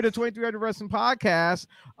 for the 2300 Wrestling Podcast.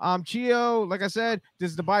 I'm Chio. Like I said, this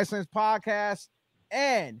is the Body Slams Podcast,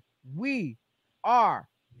 and we are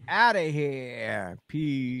out of here.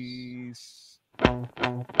 Peace.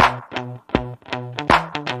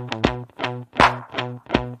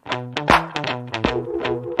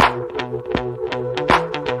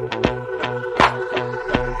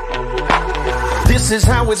 This is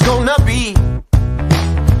how it's gonna be.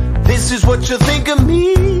 This is what you think of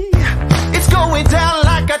me. It's going down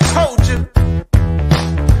like I told you.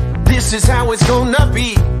 This is how it's gonna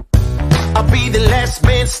be. I'll be the last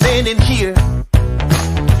man standing here.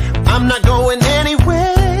 I'm not going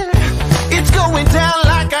anywhere. It's going down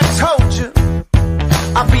like I told you.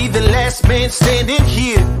 I'll be the last man standing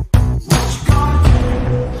here.